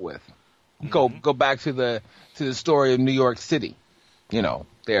dealt with. Go back to the story of New York City. You know,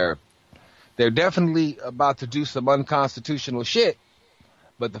 they're They're definitely about to do some unconstitutional shit,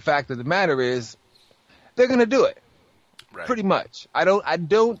 but the fact of the matter is, they're going to do it. Right. Pretty much. I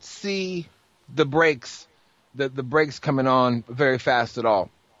don't see the brakes, the brakes coming on very fast at all.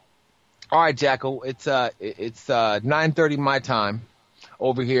 All right, Jackal, it's 9:30 my time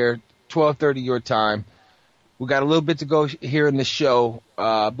over here, 12:30 your time. We got a little bit to go here in the show.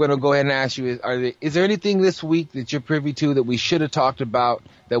 I'm going to go ahead and ask you, is there anything this week that you're privy to that we should have talked about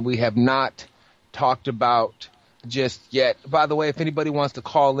that we have not talked about just yet? By the way, if anybody wants to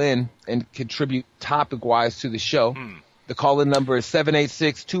call in and contribute topic-wise to the show, the call-in number is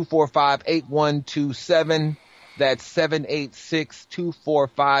 786-245-8127. That's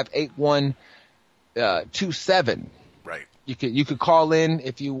 786-245-8127. Right. You could call in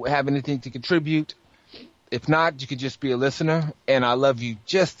if you have anything to contribute. If not, you could just be a listener, and I love you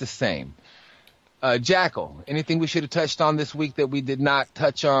just the same. Jackal, anything we should have touched on this week that we did not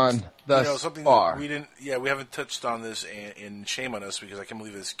touch on thus far? We didn't. Yeah, we haven't touched on this, and shame on us because I can't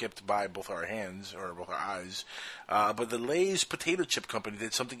believe it skipped by both our hands or both our eyes. But the Lay's potato chip company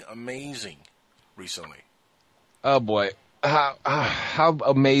did something amazing recently. Oh boy, how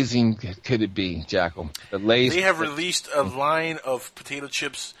amazing could it be, Jackal? The Lay's. They have released a line of potato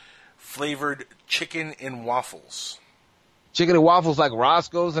chips flavored chicken and waffles. Chicken and waffles like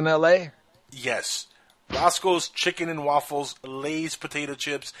Roscoe's in L.A.? Yes. Roscoe's Chicken and Waffles, Lay's potato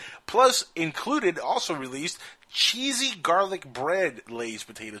chips, plus included, also released, cheesy garlic bread Lay's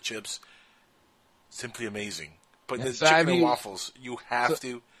potato chips. Simply amazing. But Yes, the chicken and waffles, you have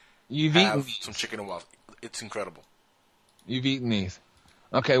to you've have eaten some chicken and waffles. It's incredible. You've eaten these.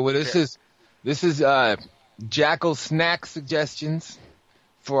 Okay, well this is Jackal snack suggestions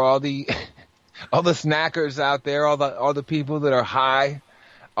for all the all the snackers out there, all the people that are high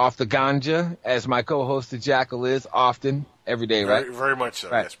off the ganja, as my co-host the Jackal is often, every day, right? Very much so.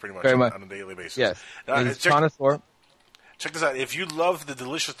 Right. Yes, pretty much Very much. on a daily basis. Yes. He's check, connoisseur. check this out. If you love the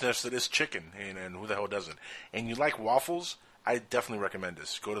deliciousness that is chicken, and who the hell doesn't, and you like waffles, I definitely recommend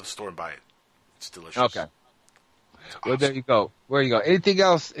this. Go to the store and buy it. It's delicious. Okay. Well, there you go. Where you go? Anything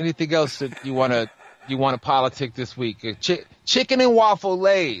else that you want to politic this week? Chicken and waffle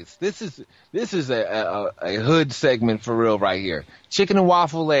Lays. This is a hood segment for real right here. Chicken and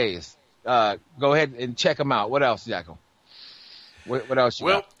waffle Lays. Go ahead and check them out. What else, Jackal? What else you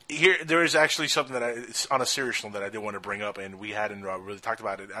got? Here there is actually something that it's on a serious note that I did want to bring up, and we hadn't really talked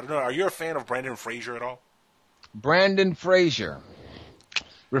about it. I don't know. Are you a fan of Brendan Fraser at all? Brendan Fraser.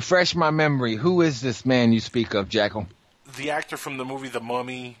 Refresh my memory. Who is this man you speak of, Jackal? The actor from the movie The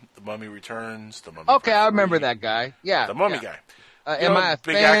Mummy, The Mummy Returns, The Mummy. Okay, I remember that guy. Yeah, The Mummy guy. Am I a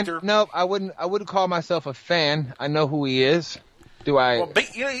big fan? actor? No, I wouldn't call myself a fan. I know who he is. Do I? Well,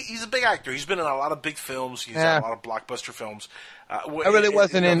 he's a big actor. He's been in a lot of big films. He's had a lot of blockbuster films. I really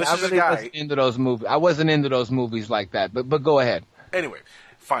wasn't into those movies. I wasn't into those movies like that. But go ahead. Anyway,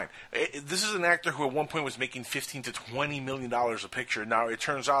 fine. This is an actor who at one point was making $15 to $20 million a picture. Now it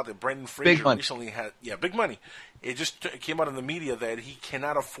turns out that Brendan Fraser recently had big money. It just came out in the media that he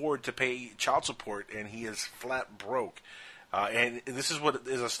cannot afford to pay child support, and he is flat broke. And this is what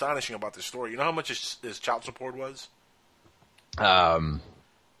is astonishing about this story. You know how much his child support was? I'm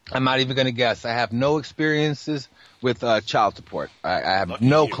not even going to guess. I have no experiences with child support. I have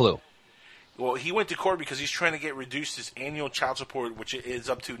no clue. Well, he went to court because he's trying to get reduced his annual child support, which is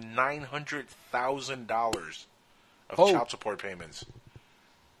up to $900,000 of child support payments.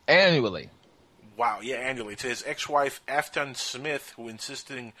 Annually. Wow, yeah, annually. To his ex-wife, Afton Smith, who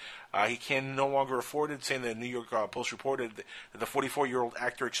insisting he can no longer afford it, saying that the New York Post reported that the 44-year-old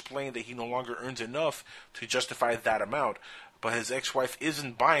actor explained that he no longer earns enough to justify that amount. But his ex-wife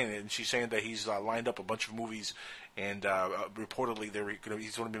isn't buying it, and she's saying that he's lined up a bunch of movies, and reportedly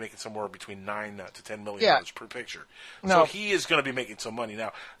he's going to be making somewhere between $9 to $10 million per picture. No. So he is going to be making some money.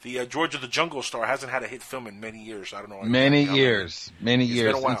 Now, the George of the Jungle star hasn't had a hit film in many years. I don't know. Many years. It's been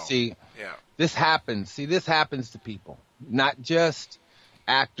a while. And see, yeah. This happens. See, this happens to people. Not just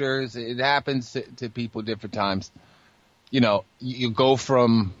actors. It happens to people different times. You know, you go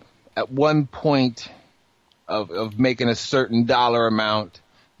from at one point of making a certain dollar amount,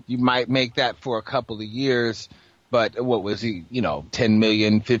 you might make that for a couple of years, but what was he, $10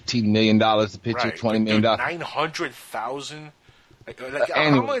 million, $15 million a picture, right. $20 million. $900,000?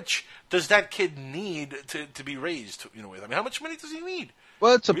 How much does that kid need to be raised, with? I mean, how much money does he need?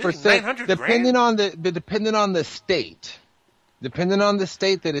 Well, it's a really? percent, depending on the state. Depending on the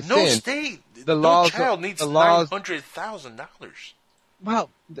state that it's in. No state. The no laws, child needs the laws, $900,000. Well,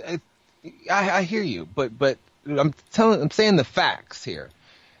 I hear you, but I'm saying the facts here.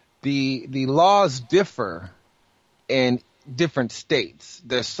 The laws differ in different states.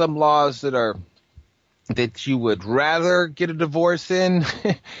 There's some laws that you would rather get a divorce in,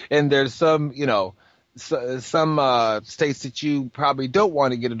 and there's some, some states that you probably don't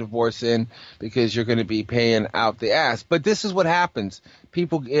want to get a divorce in because you're going to be paying out the ass. But this is what happens.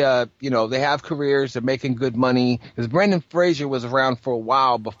 People, they have careers, they're making good money. Because Brendan Fraser was around for a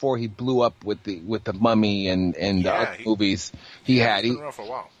while before he blew up with the Mummy and the other movies he had. He's been around for a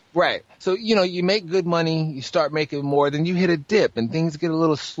while. Right. So, you make good money, you start making more, then you hit a dip and things get a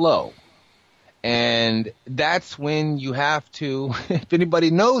little slow. And that's when you have to, if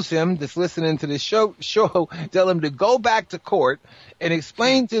anybody knows him that's listening to this show, tell him to go back to court and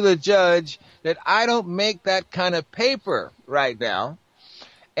explain to the judge that I don't make that kind of paper right now.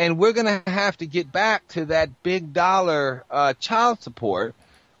 And we're going to have to get back to that big dollar child support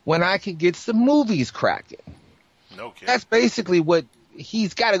when I can get some movies cracking. No kidding. That's basically what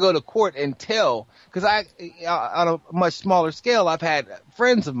he's got to go to court and tell. Because on a much smaller scale, I've had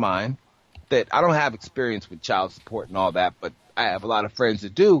friends of mine that I don't have experience with child support and all that, but I have a lot of friends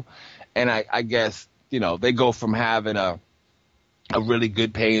that do. And I guess, they go from having a really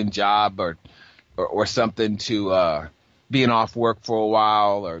good paying job or something to being off work for a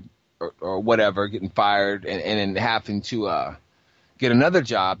while or whatever, getting fired and then having to get another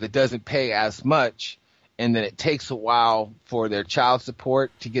job that doesn't pay as much. And then it takes a while for their child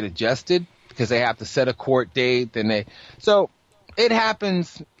support to get adjusted because they have to set a court date. So it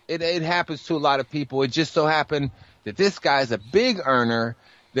happens. It happens to a lot of people. It just so happened that this guy's a big earner,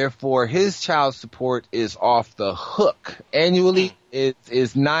 therefore his child support is off the hook. Annually, it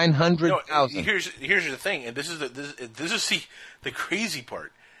is $900,000. Here's the thing, and this is the crazy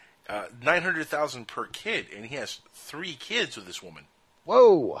part. $900,000 per kid, and he has 3 kids with this woman.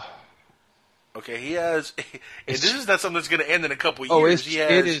 Whoa. Okay, he has, and this is not something that's going to end in a couple years.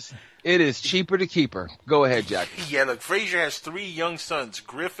 It is cheaper to keep her. Go ahead, Jack. Yeah, look, Fraser has 3 young sons: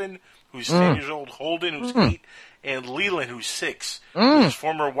 Griffin, who's 10 years old; Holden, who's 8; and Leland, who's 6. His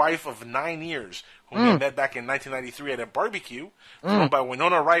former wife of 9 years, whom he met back in 1993 at a barbecue, owned by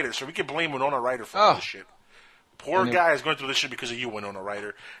Winona Ryder. So we can blame Winona Ryder for all this shit. Poor guy is going through this shit because of you, Winona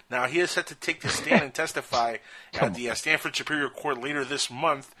Ryder. Now, he is set to take the stand and testify at the Stanford Superior Court later this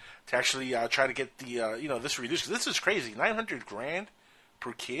month to actually try to get the this reduced. This is crazy. $900,000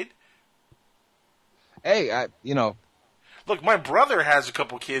 per kid. Hey, Look, my brother has a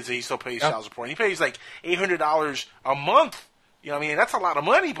couple kids that he still pays child support. He pays like $800 a month. That's a lot of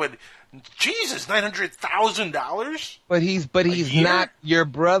money, but Jesus, $900,000. But he's not. Your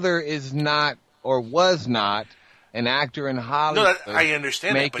brother is not or was not an actor in Hollywood. No, I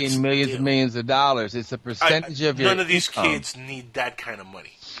understand making that, but millions and millions of dollars. It's a percentage of your income. None of these income. kids need that kind of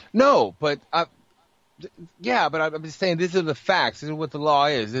money. No, but but I'm just saying these are the facts. This is what the law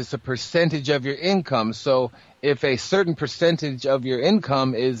is. It's a percentage of your income. So if a certain percentage of your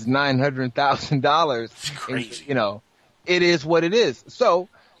income is $900,000, it's crazy. It is what it is. So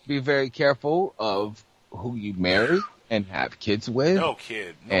be very careful of who you marry and have kids with. No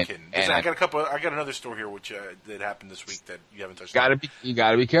kidding. Listen, I got another story here which that happened this week that you haven't touched on. You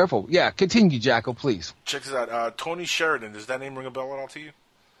gotta be careful. Yeah, continue, Jacko, please. Check this out. Tony Sheridan. Does that name ring a bell at all to you?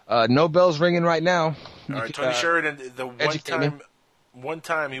 No bells ringing right now. All right, Tony Sheridan. The one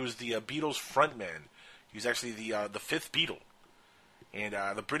time he was the Beatles frontman. He was actually the fifth Beatle, and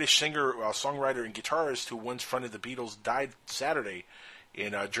the British singer, songwriter, and guitarist who once fronted the Beatles died Saturday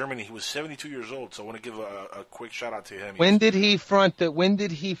in Germany. He was 72 years old. So I want to give a quick shout out to him. When did he front the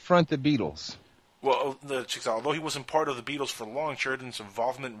Beatles? Well, although he wasn't part of the Beatles for long, Sheridan's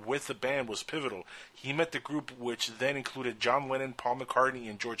involvement with the band was pivotal. He met the group, which then included John Lennon, Paul McCartney,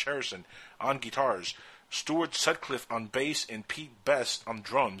 and George Harrison on guitars, Stuart Sutcliffe on bass, and Pete Best on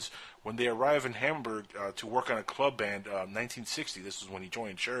drums. When they arrived in Hamburg to work on a club band, 1960, this is when he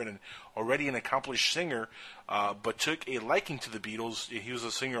joined. Sheridan, already an accomplished singer, but took a liking to the Beatles. He was a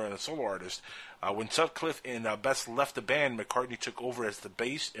singer and a solo artist. When Sutcliffe and Best left the band, McCartney took over as the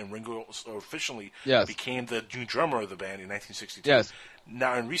bass, and Ringo officially became the new drummer of the band in 1962. Yes.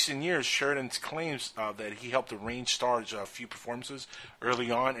 Now, in recent years, Sheridan claims that he helped arrange Starr's few performances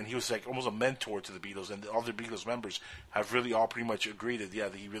early on, and he was like almost a mentor to the Beatles, and all the Beatles members have really all pretty much agreed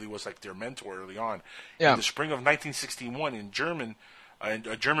that he really was like their mentor early on. Yeah. In the spring of 1961, a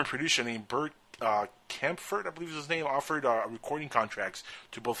German producer named Bert Kaempfert, I believe is his name, offered recording contracts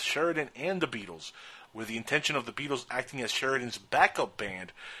to both Sheridan and the Beatles, with the intention of the Beatles acting as Sheridan's backup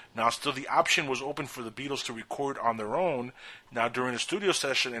band. Now, still the option was open for the Beatles to record on their own. Now, during a studio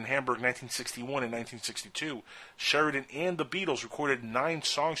session in Hamburg 1961 and 1962, Sheridan and the Beatles recorded 9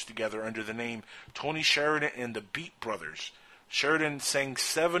 songs together under the name Tony Sheridan and the Beat Brothers. Sheridan sang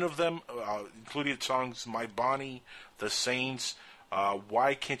 7 of them, including songs My Bonnie, The Saints,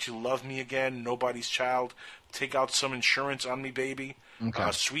 Why Can't You Love Me Again, Nobody's Child, Take Out Some Insurance on Me, Baby,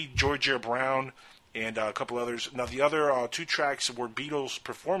 Sweet Georgia Brown, and a couple others. Now, the other 2 tracks were Beatles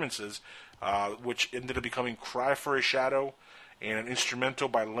performances, which ended up becoming Cry for a Shadow, and an instrumental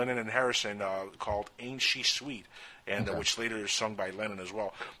by Lennon and Harrison called Ain't She Sweet, and which later is sung by Lennon as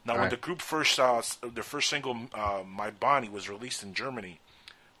well. Now, when the group their first single, My Bonnie, was released in Germany,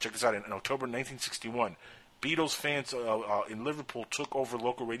 check this out, in October 1961, Beatles fans in Liverpool took over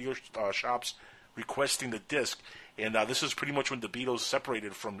local radio shops requesting the disc, and this is pretty much when the Beatles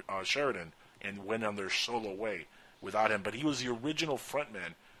separated from Sheridan and went on their solo way without him. But he was the original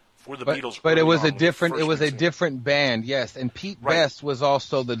frontman for the Beatles. But it was a different band, yes. And Pete Best was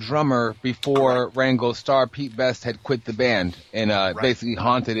also the drummer before Ringo Starr. Pete Best had quit the band and basically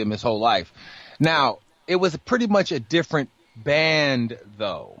haunted him his whole life. Now, it was pretty much a different band,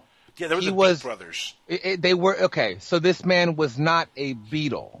 though. Yeah, there were the Beat Brothers. They were, okay, so this man was not a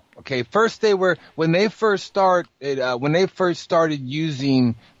Beatle. Okay, first they were, when they first started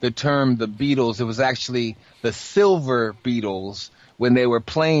using the term the Beatles, it was actually the Silver Beatles when they were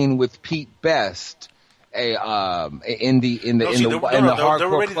playing with Pete Best in the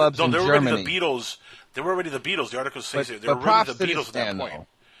hardcore clubs in Germany. They were already the Beatles. The article says they were already the Beatles at that point.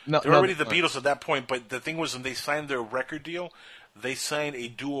 They were already the Beatles at that point, but the thing was when they signed their record deal, they signed a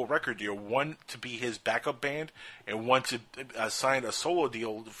dual record deal, one to be his backup band and one to sign a solo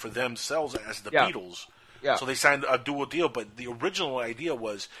deal for themselves as the Beatles. Yeah. So they signed a dual deal, but the original idea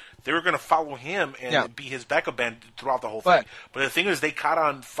was they were going to follow him and be his backup band throughout the whole thing. But the thing is, they caught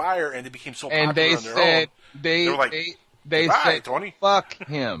on fire and they became so popular on their own. They were like, they said, Tony, fuck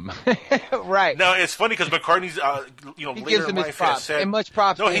him. Right. No, it's funny because McCartney's, later in life has said, and much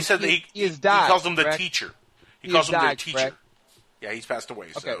props. No, he said he has died. He calls him the teacher. He calls him the teacher. Correct? Yeah, he's passed away.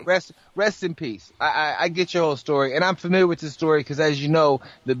 Okay, so. rest in peace. I get your whole story, and I'm familiar with this story because, as you know,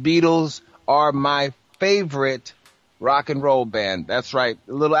 the Beatles are my favorite rock and roll band. That's right.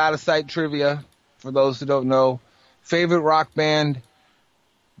 A little out-of-sight trivia for those who don't know. Favorite rock band,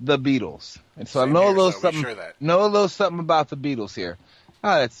 the Beatles. And so I know a little something about the Beatles here.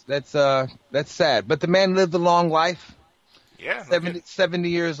 Oh, that's sad. But the man lived a long life. Yeah. 70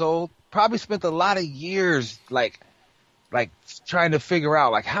 years old. Probably spent a lot of years like trying to figure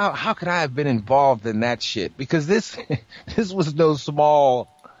out like how could I have been involved in that shit? Because this was no small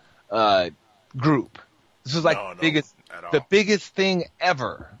group. This was like the biggest thing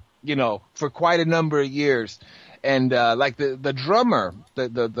ever, for quite a number of years. And like the drummer,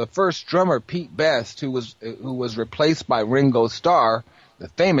 the first drummer, Pete Best, who was replaced by Ringo Starr, the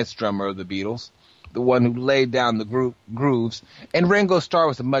famous drummer of the Beatles, the one who laid down the grooves. And Ringo Starr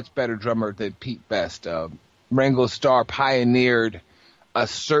was a much better drummer than Pete Best. Ringo Starr pioneered a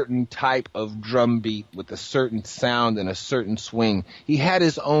certain type of drum beat with a certain sound and a certain swing. He had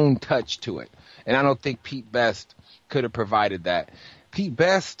his own touch to it, and I don't think Pete Best could have provided that. Pete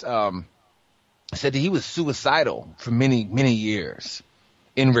Best said that he was suicidal for many, many years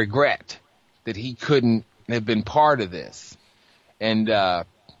in regret that he couldn't have been part of this. And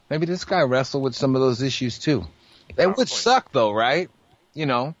maybe this guy wrestled with some of those issues too. That would suck though, right?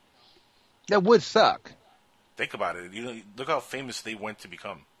 That would suck. Think about it. Look how famous they went to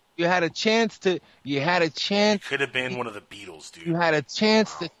become. You had a chance. You could have been one of the Beatles, dude. You had a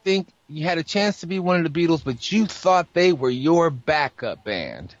chance to think. You had a chance to be one of the Beatles, but you thought they were your backup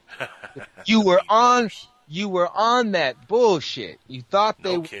band. You were on that bullshit. You thought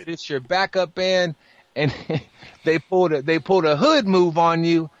they were just your backup band, and they pulled a hood move on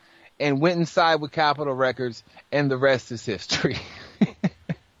you, and went inside with Capitol Records, and the rest is history.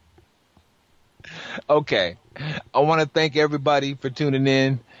 Okay. I want to thank everybody for tuning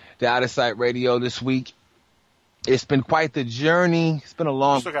in to Outtasite Radio this week. It's been quite the journey. It's been a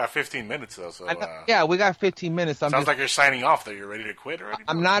long... We still got 15 minutes, though. So, yeah, we got 15 minutes. Sounds like you're signing off, though. You're ready to quit already?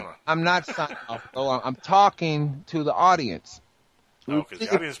 I'm not signing off, though. I'm talking to the audience. Oh, because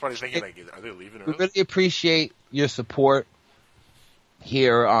the audience is probably thinking, are they leaving early? We really appreciate your support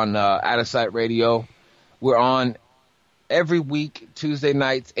here on Outtasite Radio. We're on every week, Tuesday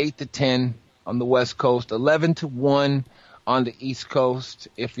nights, 8 to 10 on the West Coast, 11 to 1 on the East Coast.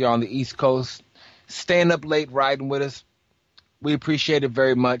 If you're on the East Coast, staying up late riding with us, we appreciate it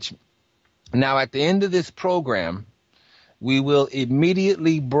very much. Now, at the end of this program, we will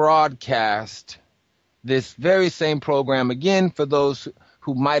immediately broadcast this very same program again for those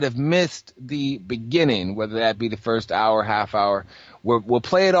who might have missed the beginning, whether that be the first hour, half hour. We'll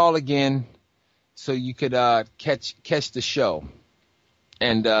play it all again so you could catch the show.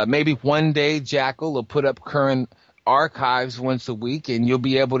 And maybe one day Jackal will put up current archives once a week, and you'll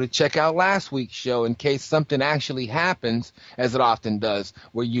be able to check out last week's show in case something actually happens, as it often does,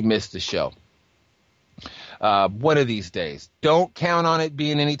 where you missed the show. One of these days. Don't count on it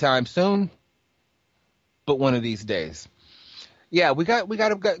being anytime soon, but one of these days. Yeah, we got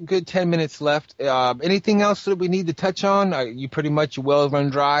a good 10 minutes left. Anything else that we need to touch on? You pretty much well run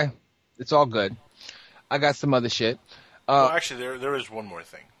dry. It's all good. I got some other shit. Well, actually, there is one more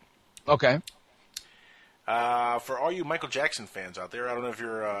thing. Okay. For all you Michael Jackson fans out there, I don't know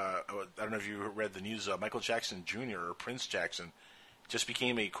if you read the news. Michael Jackson Jr. or Prince Jackson just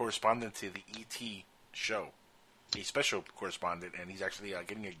became a correspondent to the E.T. show, a special correspondent, and he's actually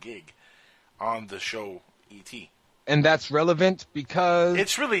getting a gig on the show E.T. And that's relevant because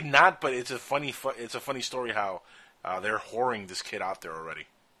it's really not, but it's a funny story how they're whoring this kid out there already.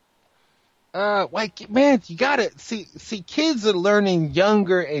 Like, man, you gotta see. Kids are learning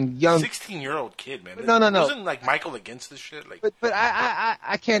younger and younger. 16-year-old kid, man. No. Wasn't like Michael against this shit? Like, but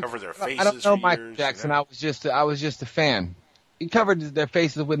I can't cover their faces. I don't know for Michael years, Jackson. you know? I was just a fan. He covered their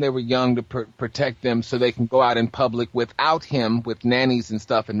faces when they were young to protect them, so they can go out in public without him, with nannies and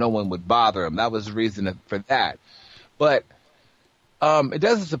stuff, and no one would bother him. That was the reason for that. But it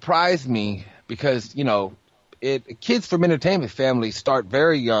doesn't surprise me because kids from entertainment families start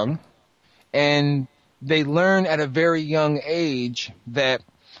very young. And they learn at a very young age that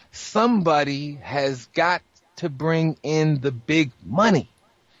somebody has got to bring in the big money,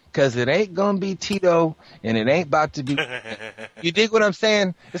 because it ain't going to be Tito and it ain't about to be. You dig what I'm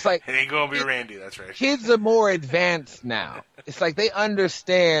saying? It's like it ain't going to be Randy. That's right. Kids are more advanced now. It's like they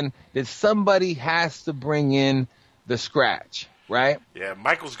understand that somebody has to bring in the scratch, right? Yeah,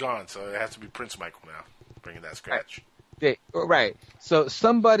 Michael's gone, so it has to be Prince Michael now, bringing that scratch. Right. So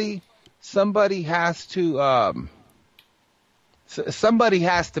somebody has to somebody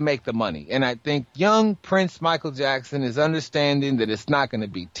has to make the money, and I think young Prince Michael Jackson is understanding that it's not going to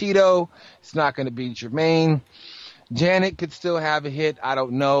be Tito, it's not going to be Jermaine. Janet could still have a hit. I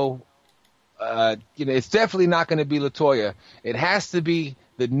don't know. It's definitely not going to be LaToya. It has to be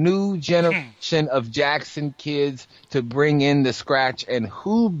the new generation of Jackson kids to bring in the scratch, and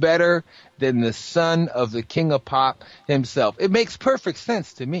who better than the son of the King of Pop himself? It makes perfect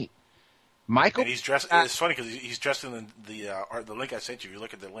sense to me. Michael, and he's dressed. It's funny because he's dressed in the link I sent you. You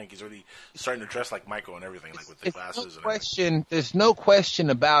look at the link; he's already starting to dress like Michael and everything, like with the glasses. There's no question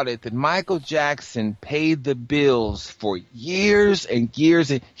about it that Michael Jackson paid the bills for years and years.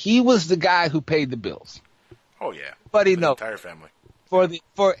 And he was the guy who paid the bills. Oh yeah, but the entire family.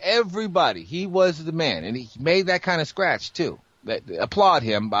 For everybody, he was the man, and he made that kind of scratch too. Applaud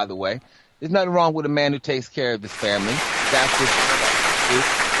him, by the way. There's nothing wrong with a man who takes care of his family. That's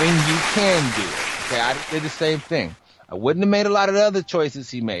when you can do it. Okay, I did the same thing. I wouldn't have made a lot of the other choices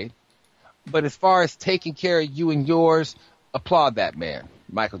he made, but as far as taking care of you and yours, applaud that man,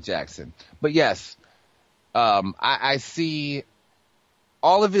 Michael Jackson. But yes, I see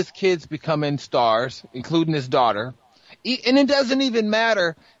all of his kids becoming stars, including his daughter. And it doesn't even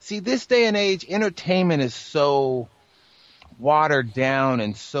matter. See, this day and age, entertainment is so watered down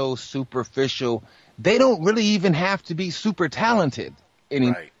and so superficial. They don't really even have to be super talented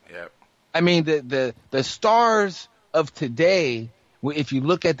anymore. Right. Yep. I mean, the stars of today, if you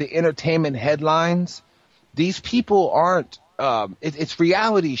look at the entertainment headlines, these people aren't. It's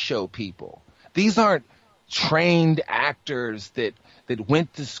reality show people. These aren't trained actors that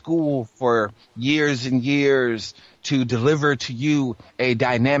went to school for years and years to deliver to you a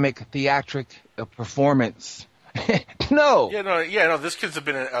dynamic theatric performance. No. No. This kid's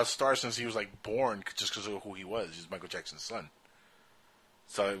been a star since he was born, just because of who he was. He's Michael Jackson's son.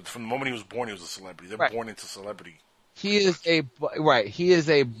 So from the moment he was born, he was a celebrity. They're born into celebrity. He is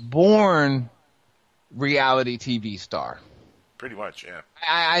a born reality TV star. Pretty much,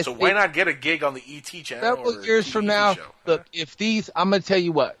 yeah. So why not get a gig on the ET channel? Several years from now, look, I'm going to tell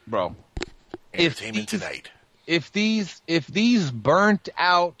you what, bro. Entertainment Tonight. If these burnt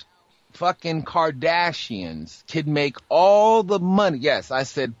out fucking Kardashians could make all the money, yes, I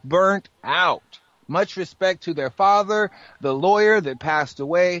said burnt out. Much respect to their father, the lawyer that passed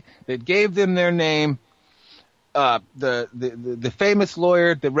away, that gave them their name, the famous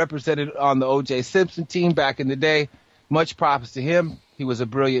lawyer that represented on the O.J. Simpson team back in the day. Much props to him. He was a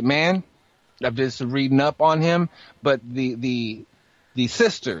brilliant man. I've just reading up on him. But the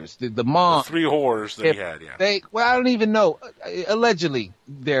sisters, the mom, the three whores that he had, yeah. I don't even know. Allegedly,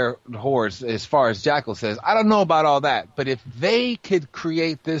 they're whores, as far as Jackal says. I don't know about all that. But if they could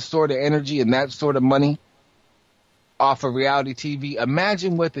create this sort of energy and that sort of money off of reality TV,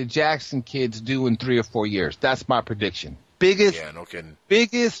 imagine what the Jackson kids do in 3 or 4 years. That's my prediction.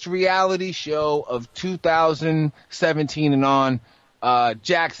 biggest reality show of 2017 and on.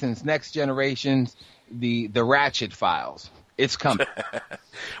 Jackson's Next Generation's the Ratchet Files. It's coming.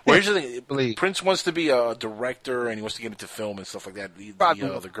 Well, here's the thing. Prince wants to be a director and he wants to get into film and stuff like that.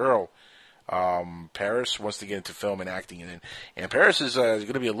 The girl, Paris, wants to get into film and acting, and Paris is going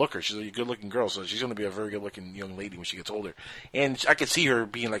to be a looker. She's a good-looking girl, so she's going to be a very good-looking young lady when she gets older. And I could see her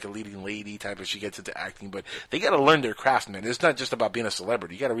being like a leading lady type if she gets into acting. But they got to learn their craft, man. It's not just about being a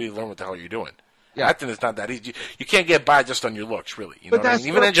celebrity. You got to really learn what the hell you're doing. Yeah. Acting is not that easy. You can't get by just on your looks, really. You know what I mean?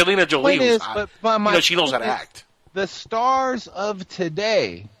 Even Angelina Jolie, she knows how to act. The stars of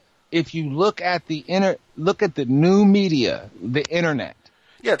today, if you look at the new media, the internet.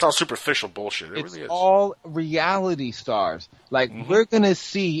 Yeah, it's all superficial bullshit. It it's really is. All reality stars. Like, we're going to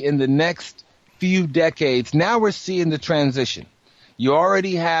see in the next few decades, now we're seeing the transition. You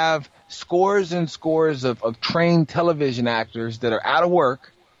already have scores and scores of trained television actors that are out of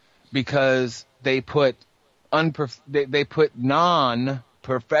work because they put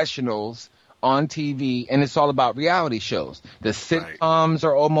non-professionals on TV, and it's all about reality shows. The sitcoms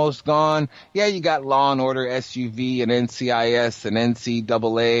are almost gone. Yeah, you got Law and Order, SUV, and NCIS, and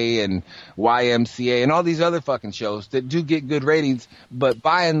NCAA, and YMCA, and all these other fucking shows that do get good ratings, but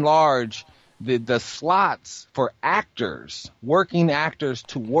by and large, the slots for actors, working actors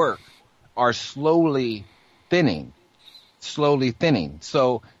to work, are slowly thinning.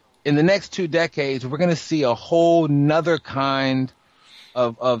 So in the next 2 decades, we're going to see a whole nother kind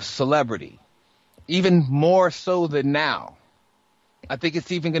of celebrity, even more so than now. I think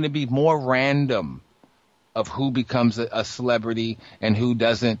it's even going to be more random of who becomes a celebrity and who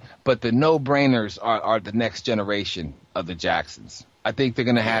doesn't. But the no-brainers are the next generation of the Jacksons. I think they're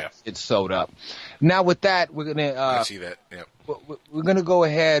going to have it sewed up. Now, with that, we're going to I see that. Yeah. We're going to go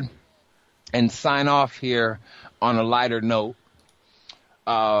ahead and sign off here on a lighter note.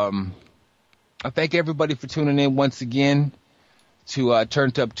 I thank everybody for tuning in once again to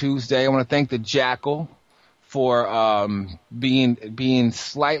Turned Up Tuesday. I want to thank the Jackal for being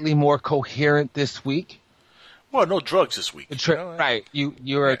slightly more coherent this week. Well, no drugs this week. Right.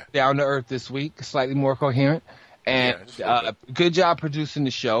 You're down to earth this week, slightly more coherent. And good job producing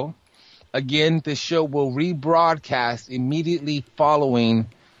the show. Again, the show will rebroadcast immediately following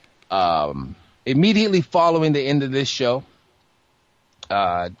the end of this show.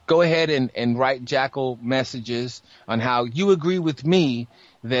 Go ahead and write Jackal messages on how you agree with me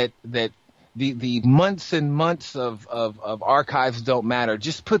that the months and months of archives don't matter.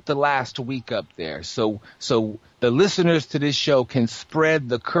 Just put the last week up there so the listeners to this show can spread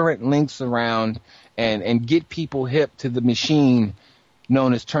the current links around and get people hip to the machine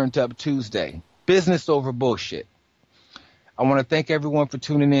known as Turned Up Tuesday. Business over bullshit. I want to thank everyone for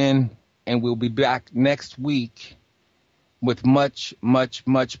tuning in, and we'll be back next week with much, much,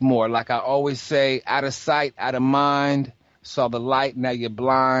 much more. Like I always say, out of sight, out of mind. Saw the light, now you're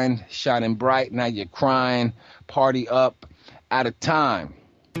blind. Shining bright, now you're crying. Party up, out of time.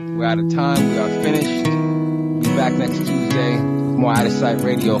 We're out of time. We are finished. Be back next Tuesday. More Outtasite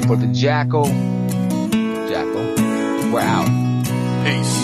Radio for the Jackal. We're out. Peace.